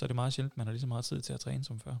fuldtidsjob, så er det meget sjældent, man har lige så meget tid til at træne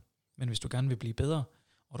som før. Men hvis du gerne vil blive bedre,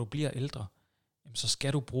 og du bliver ældre, jamen, så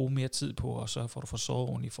skal du bruge mere tid på at sørge for, at du får sovet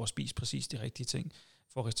ordentligt, for at spise præcis de rigtige ting,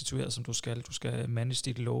 for at restituere, som du skal. Du skal manage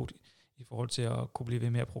dit load i forhold til at kunne blive ved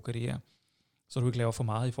med at progredere, så du ikke laver for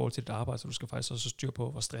meget i forhold til dit arbejde, så du skal faktisk også styr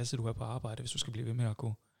på, hvor stresset du er på arbejde, hvis du skal blive ved med at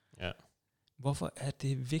gå. Ja. Hvorfor er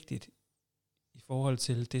det vigtigt i forhold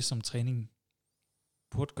til det, som træning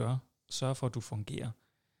burde gøre? Sørg for, at du fungerer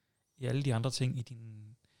i alle de andre ting,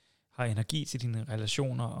 har energi til dine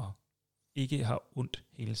relationer, og ikke har ondt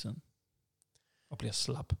hele tiden, og bliver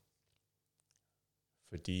slap.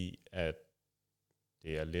 Fordi at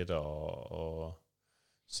det er lettere at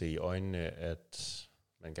se i øjnene, at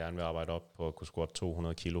man gerne vil arbejde op på at kunne squat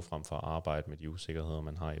 200 kilo frem for at arbejde med de usikkerheder,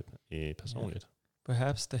 man har i personligt. Yeah.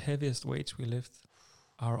 Perhaps the heaviest weights we lift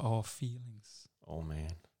are our feelings. Oh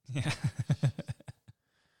man. Ja.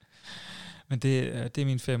 Men det er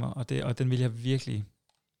min 5'er, og den vil jeg virkelig,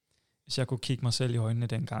 hvis jeg kunne kigge mig selv i øjnene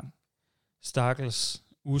dengang. Stakkels,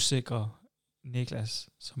 usikre Niklas,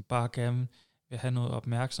 som bare gerne vil have noget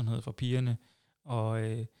opmærksomhed fra pigerne, og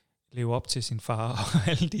leve op til sin far og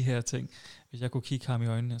alle de her ting. Hvis jeg kunne kigge ham i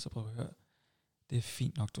øjnene, så prøve at høre, det er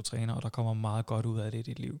fint nok, du træner, og der kommer meget godt ud af det i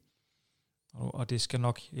dit liv. Og det skal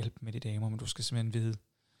nok hjælpe med de damer, men du skal simpelthen vide,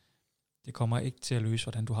 det kommer ikke til at løse,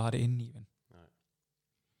 hvordan du har det inde i. Nej.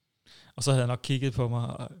 Og så havde jeg nok kigget på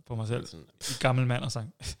mig selv, en gammel mand, og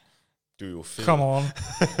sagt, du er jo fed.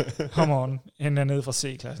 Come on, hende er nede fra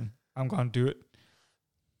C-klassen. I'm gonna do it.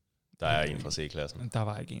 Der er en fra C-klassen? Der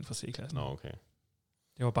var ikke en fra C-klassen. Nå, okay.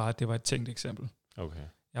 Det var et tænkt eksempel. Okay.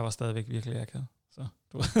 Jeg var stadigvæk virkelig akavet. Så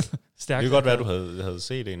du stærkt. Det kan godt være, at du havde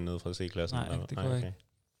set en nede fra C-klassen. Nej, det kunne jeg ikke.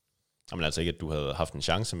 Jamen altså ikke, at du havde haft en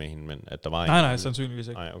chance med hende, men at der var en... Nej, sandsynligvis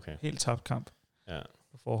ikke. Nej, okay. Helt tabt kamp. Ja.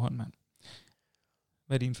 På forhånd, mand.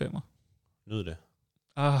 Hvad er din 5'er? Nyd det.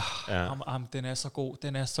 Den er så god.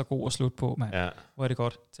 Den er så god at slutte på, mand. Ja. Hvor er det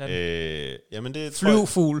godt. Jamen det flyv,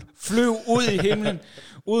 fugl. Flyv ud i himlen.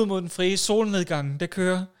 Ud mod den frie solnedgang. Det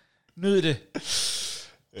kører. Nyd det.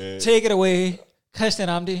 Take it away. Christian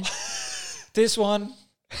Amdi. This one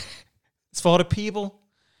is for the people.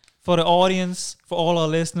 for the audience, for all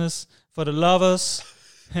our listeners, for the lovers.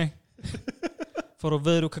 For du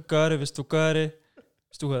ved, du kan gøre det, hvis du gør det.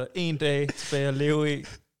 Hvis du har en dag tilbage at leve i,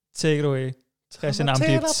 take it away. Christian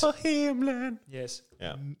Amditz. På himlen. Yes.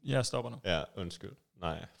 Ja. Jeg stopper nu. Ja, undskyld.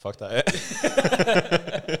 Nej, fuck dig.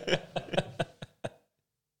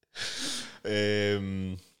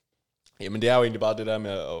 Jamen det er jo egentlig bare det der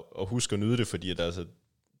med at huske at nyde det, fordi at altså,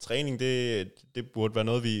 træning, det burde være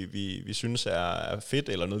noget, vi synes er fedt,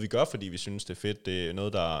 eller noget vi gør, fordi vi synes det er fedt. Det er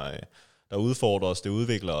noget, der udfordrer os, det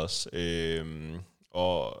udvikler os.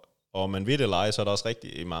 Og man ved det eller ej, så er der også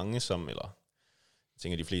rigtig mange, eller jeg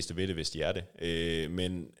tænker de fleste ved det, hvis de er det.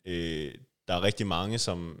 Men der er rigtig mange,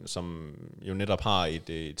 som jo netop har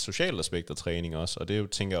et socialt aspekt af træning også, og det jo,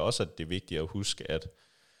 tænker jeg også, at det er vigtigt at huske, at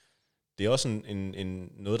det er også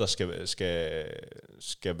noget, der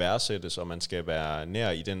skal værdsættes, og man skal være nær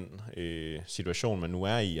i den situation, man nu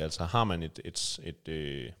er i. Altså har man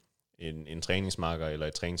en træningsmarker eller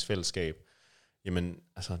et træningsfællesskab, jamen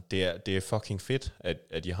altså det er fucking fedt,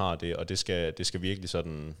 at I har det, og det skal virkelig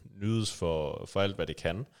sådan nydes for alt, hvad det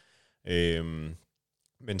kan.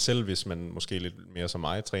 Men selv hvis man måske lidt mere som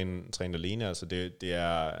mig træner alene, altså det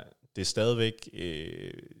er stadigvæk,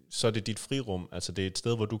 så er det dit frirum. Altså det er et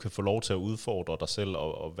sted, hvor du kan få lov til at udfordre dig selv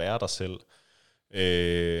og være dig selv.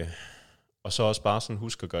 Og så også bare sådan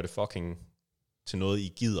husk at gøre det fucking til noget,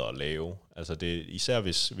 I gider at lave. Altså det, især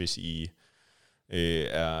hvis I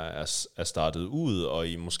er startet ud, og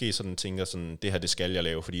I måske sådan tænker sådan, det her det skal jeg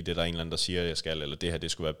lave, fordi det er der en eller anden, der siger, jeg skal, eller det her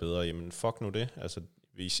det skulle være bedre. Jamen fuck nu det. Altså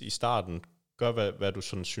i starten, gør hvad du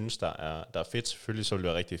sådan synes, der er fedt. Selvfølgelig så ville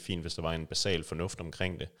det være rigtig fint, hvis der var en basal fornuft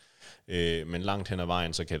omkring det. Men langt hen ad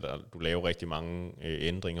vejen, så kan du lave rigtig mange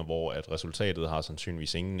ændringer, hvor at resultatet har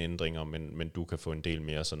sandsynligvis ingen ændringer, men du kan få en del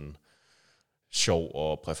mere sådan sjov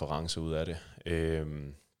og præference ud af det.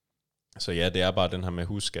 Så ja, det er bare den her med at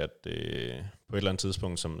huske, at på et eller andet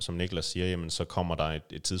tidspunkt, som Niklas siger, jamen, så kommer der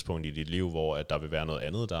et tidspunkt i dit liv, hvor at der vil være noget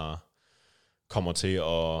andet, der kommer til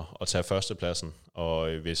at tage førstepladsen.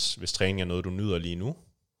 Og hvis træning er noget, du nyder lige nu,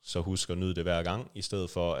 så husk at nyde det hver gang, i stedet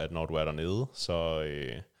for, at når du er dernede, så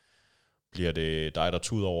bliver det dig, der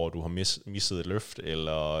tuder over, at du har misset et løft,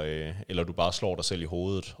 eller du bare slår dig selv i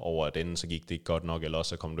hovedet over, at enden så gik det ikke godt nok, eller også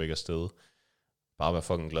så kommer du ikke afsted. Bare vær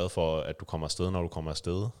fucking glad for, at du kommer afsted, når du kommer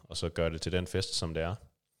afsted, og så gør det til den fest, som det er.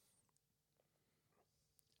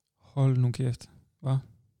 Hold nu kæft. Hvad?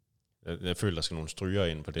 Jeg føler, der skal nogle stryger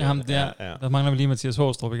ind på det. Jamen, der mangler vi lige Mathias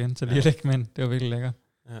Hårstrup igen, så lige at lægge, men det var virkelig lækkert.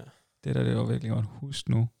 Ja. Det var virkelig godt. Husk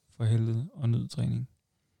nu for helvede og nyd træning.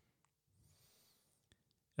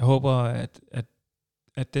 Jeg håber,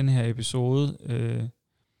 at den her episode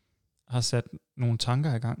har sat nogle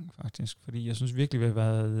tanker i gang, faktisk. Fordi jeg synes virkelig, vi har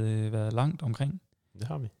været langt omkring. Det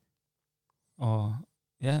har vi. Og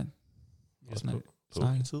ja, vi har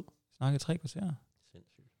snakket 3 kvarter.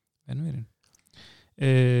 Sindssygt. Vanvittigt.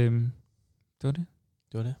 Det var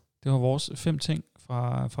det. Det var vores 5 ting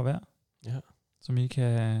fra hver. Ja. Som I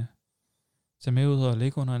kan tage med ud og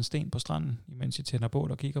ligge under en sten på stranden, imens I tænder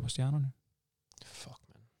bål og kigger på stjernerne. Fuck,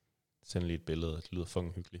 man. Send lige et billede, det lyder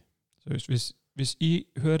fucking hyggeligt. Så hvis I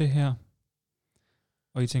hører det her,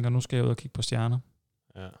 og I tænker, nu skal jeg ud og kigge på stjerner,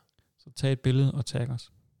 så tag et billede og tag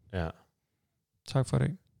os. Ja. Tak for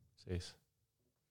det. Ses.